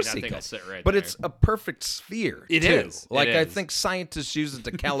of belly. Course That he thing could. will sit right but there. it's a perfect sphere. It too. is. Like It I is. think scientists use it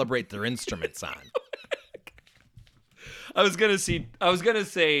to calibrate their instruments on. I was gonna say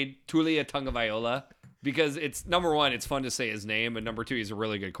Tulia Tagovailoa because it's number one, it's fun to say his name, and number two, he's a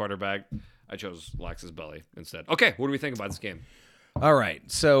really good quarterback. I chose Lex's belly instead. Okay, what do we think about this game? All right,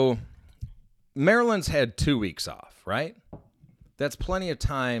 so Maryland's had 2 weeks off, right? That's plenty of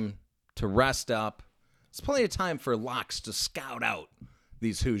time to rest up. It's plenty of time for Locks to scout out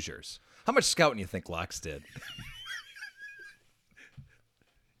these Hoosiers. How much scouting do you think Locks did?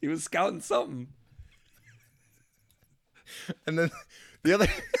 He was scouting something. And then the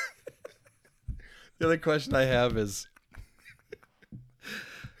other question I have is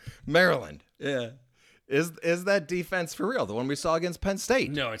Maryland. Yeah. Is that defense for real? The one we saw against Penn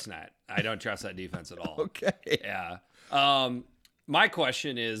State? No, it's not. I don't trust that defense at all. Okay. Yeah. My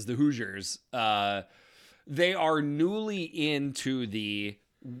question is the Hoosiers. They are newly into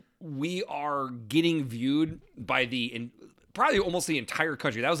we are getting viewed by probably almost the entire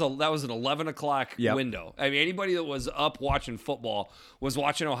country. That was an 11 o'clock window. I mean, anybody that was up watching football was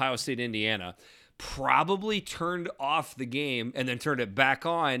watching Ohio State, Indiana. Probably turned off the game and then turned it back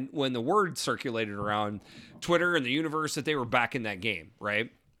on when the word circulated around Twitter and the universe that they were back in that game,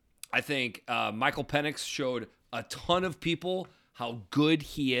 right? I think Michael Penix showed a ton of people how good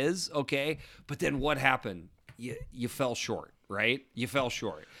he is, okay? But then what happened? You fell short, right? You fell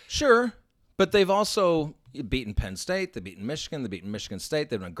short. Sure, but they've also beaten Penn State, they've beaten Michigan, they've beaten Michigan State.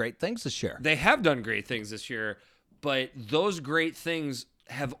 They've done great things this year. They have done great things this year, but those great things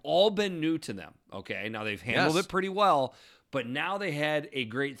have all been new to them, okay? Now, they've handled it pretty well, but now they had a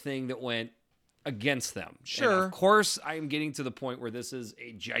great thing that went against them. Sure. And of course, I am getting to the point where this is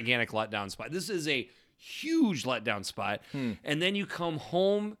a gigantic letdown spot. This is a huge letdown spot. And then you come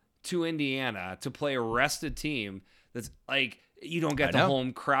home to Indiana to play a rested team that's like, you don't get the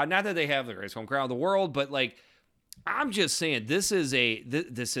home crowd. Not that they have the greatest home crowd in the world, but like, I'm just saying this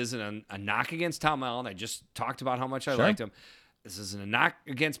isn't a knock against Tom Allen. I just talked about how much I liked him. This isn't a knock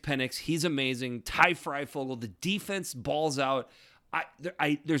against Penix. He's amazing. Ty Freifogel, the defense balls out.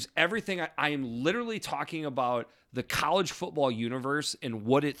 There's everything. I am literally talking about the college football universe and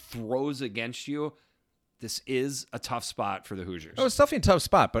what it throws against you. This is a tough spot for the Hoosiers. Oh, it's definitely a tough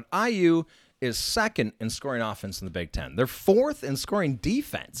spot, but IU is second in scoring offense in the Big Ten. They're fourth in scoring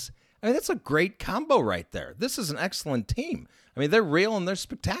defense. I mean, that's a great combo right there. This is an excellent team. I mean, they're real and they're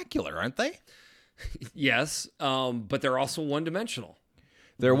spectacular, aren't they? Yes, but they're also one-dimensional.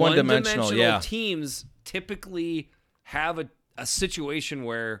 They're one-dimensional, yeah. Teams typically have a situation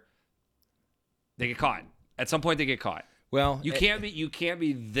where they get caught. At some point, they get caught. Well, you can't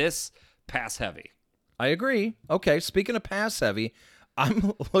be this pass heavy. I agree. Okay, speaking of pass heavy,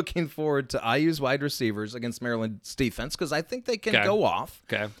 I'm looking forward to IU's wide receivers against Maryland's defense because I think they can go off.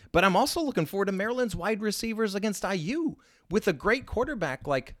 Okay. But I'm also looking forward to Maryland's wide receivers against IU. with a great quarterback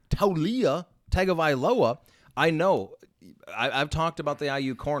like Taulia Tagovailoa, I know I've talked about the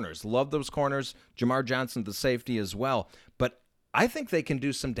IU corners. Love those corners. Jamar Johnson, the safety as well. But I think they can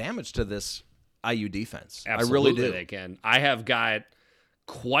do some damage to this IU defense. Absolutely, I really do. They can. I have got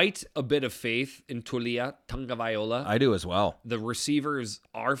quite a bit of faith in Taulia Tagovailoa. I do as well. The receivers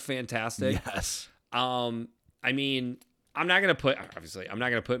are fantastic. Yes. I mean, I'm not going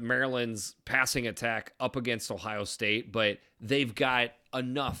to put Maryland's passing attack up against Ohio State, but they've got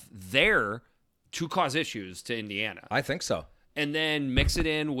enough there to cause issues to Indiana. I think so. And then mix it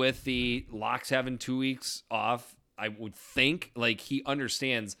in with the Locks having 2 weeks off. I would think like he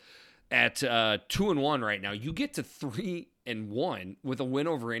understands at 2-1 right now. You get to 3-1 with a win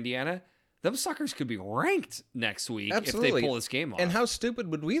over Indiana. Them suckers could be ranked next week if they pull this game off. And how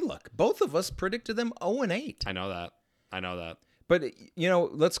stupid would we look? Both of us predicted them 0-8. I know that. But,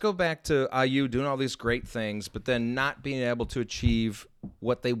 let's go back to IU doing all these great things, but then not being able to achieve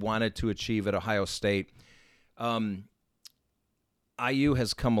what they wanted to achieve at Ohio State. IU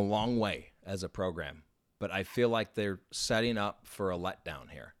has come a long way as a program, but I feel like they're setting up for a letdown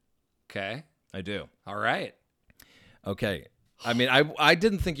here. Okay. I do. All right. Okay. I mean, I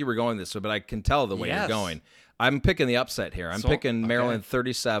didn't think you were going this way, but I can tell the way you're going. I'm picking the upset here. I'm picking Maryland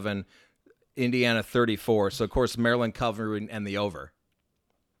 37, Indiana 34. So, of course, Maryland covering and the over.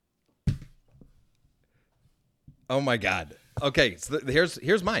 Oh, my God. Okay, so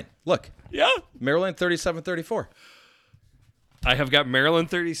here's mine. Look. Yeah. Maryland 37-34. I have got Maryland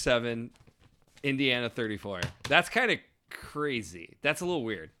 37, Indiana 34. That's kind of crazy. That's a little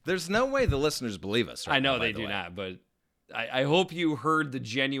weird. There's no way the listeners believe us. Right I know now, they do not, but I hope you heard the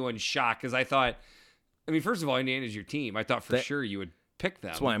genuine shock because I thought, first of all, Indiana's your team. I thought for sure you would pick them.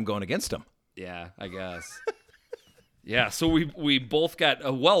 That's why I'm going against them. Yeah, I guess. Yeah, so we both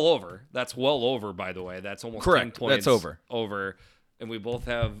got well over. That's well over, by the way. That's almost correct. 10 points. That's over. And we both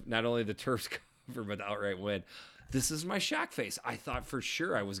have not only the Terps cover, but the outright win. This is my shock face. I thought for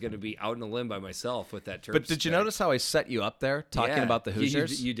sure I was going to be out in a limb by myself with that Terps. But did you notice how I set you up there talking about the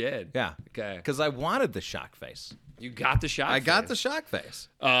Hoosiers? You did. Yeah. Okay. Because I wanted the shock face. You got the shock face. I got the shock face.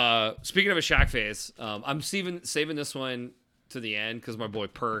 Speaking of a shock face, I'm saving this one to the end because my boy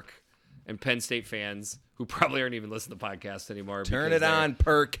Perk and Penn State fans who probably aren't even listening to podcasts anymore. Turn it on,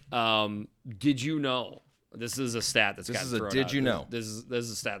 Perk. Did you know? This is a stat that's got thrown out. Did you know? This is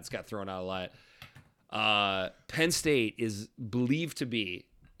a stat that's got thrown out a lot. Penn State is believed to be,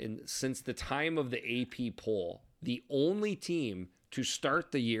 since the time of the AP poll, the only team to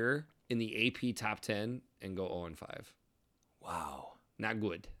start the year in the AP top 10 and go 0-5. Wow. Not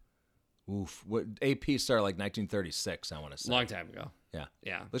good. Oof. What AP started like 1936, I want to say. Long time ago. Yeah.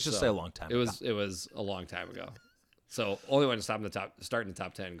 Yeah. Let's just say a long time ago. It was a long time ago. So only one to start in the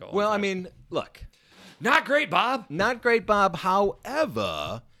top 10 and go. Well, look. Not great, Bob. Not great, Bob.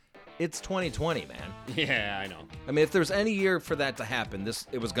 However, it's 2020, man. Yeah, I know. If there's any year for that to happen,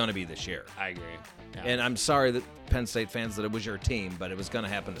 it was going to be this year. I agree. Yeah. And I'm sorry that Penn State fans that it was your team, but it was going to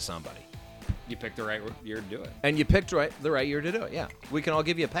happen to somebody. You picked the right year to do it. And you picked the right year to do it, yeah. We can all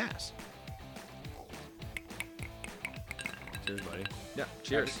give you a pass. Cheers, buddy. Yeah,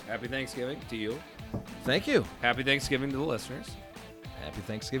 cheers. Happy Thanksgiving to you. Thank you. Happy Thanksgiving to the listeners. Happy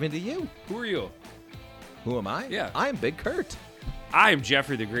Thanksgiving to you. Who are you? Who am I? Yeah. I'm Big Kurt. I'm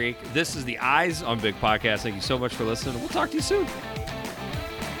Jeffrey the Greek. This is the Eyes on Big Podcast. Thank you so much for listening. We'll talk to you soon.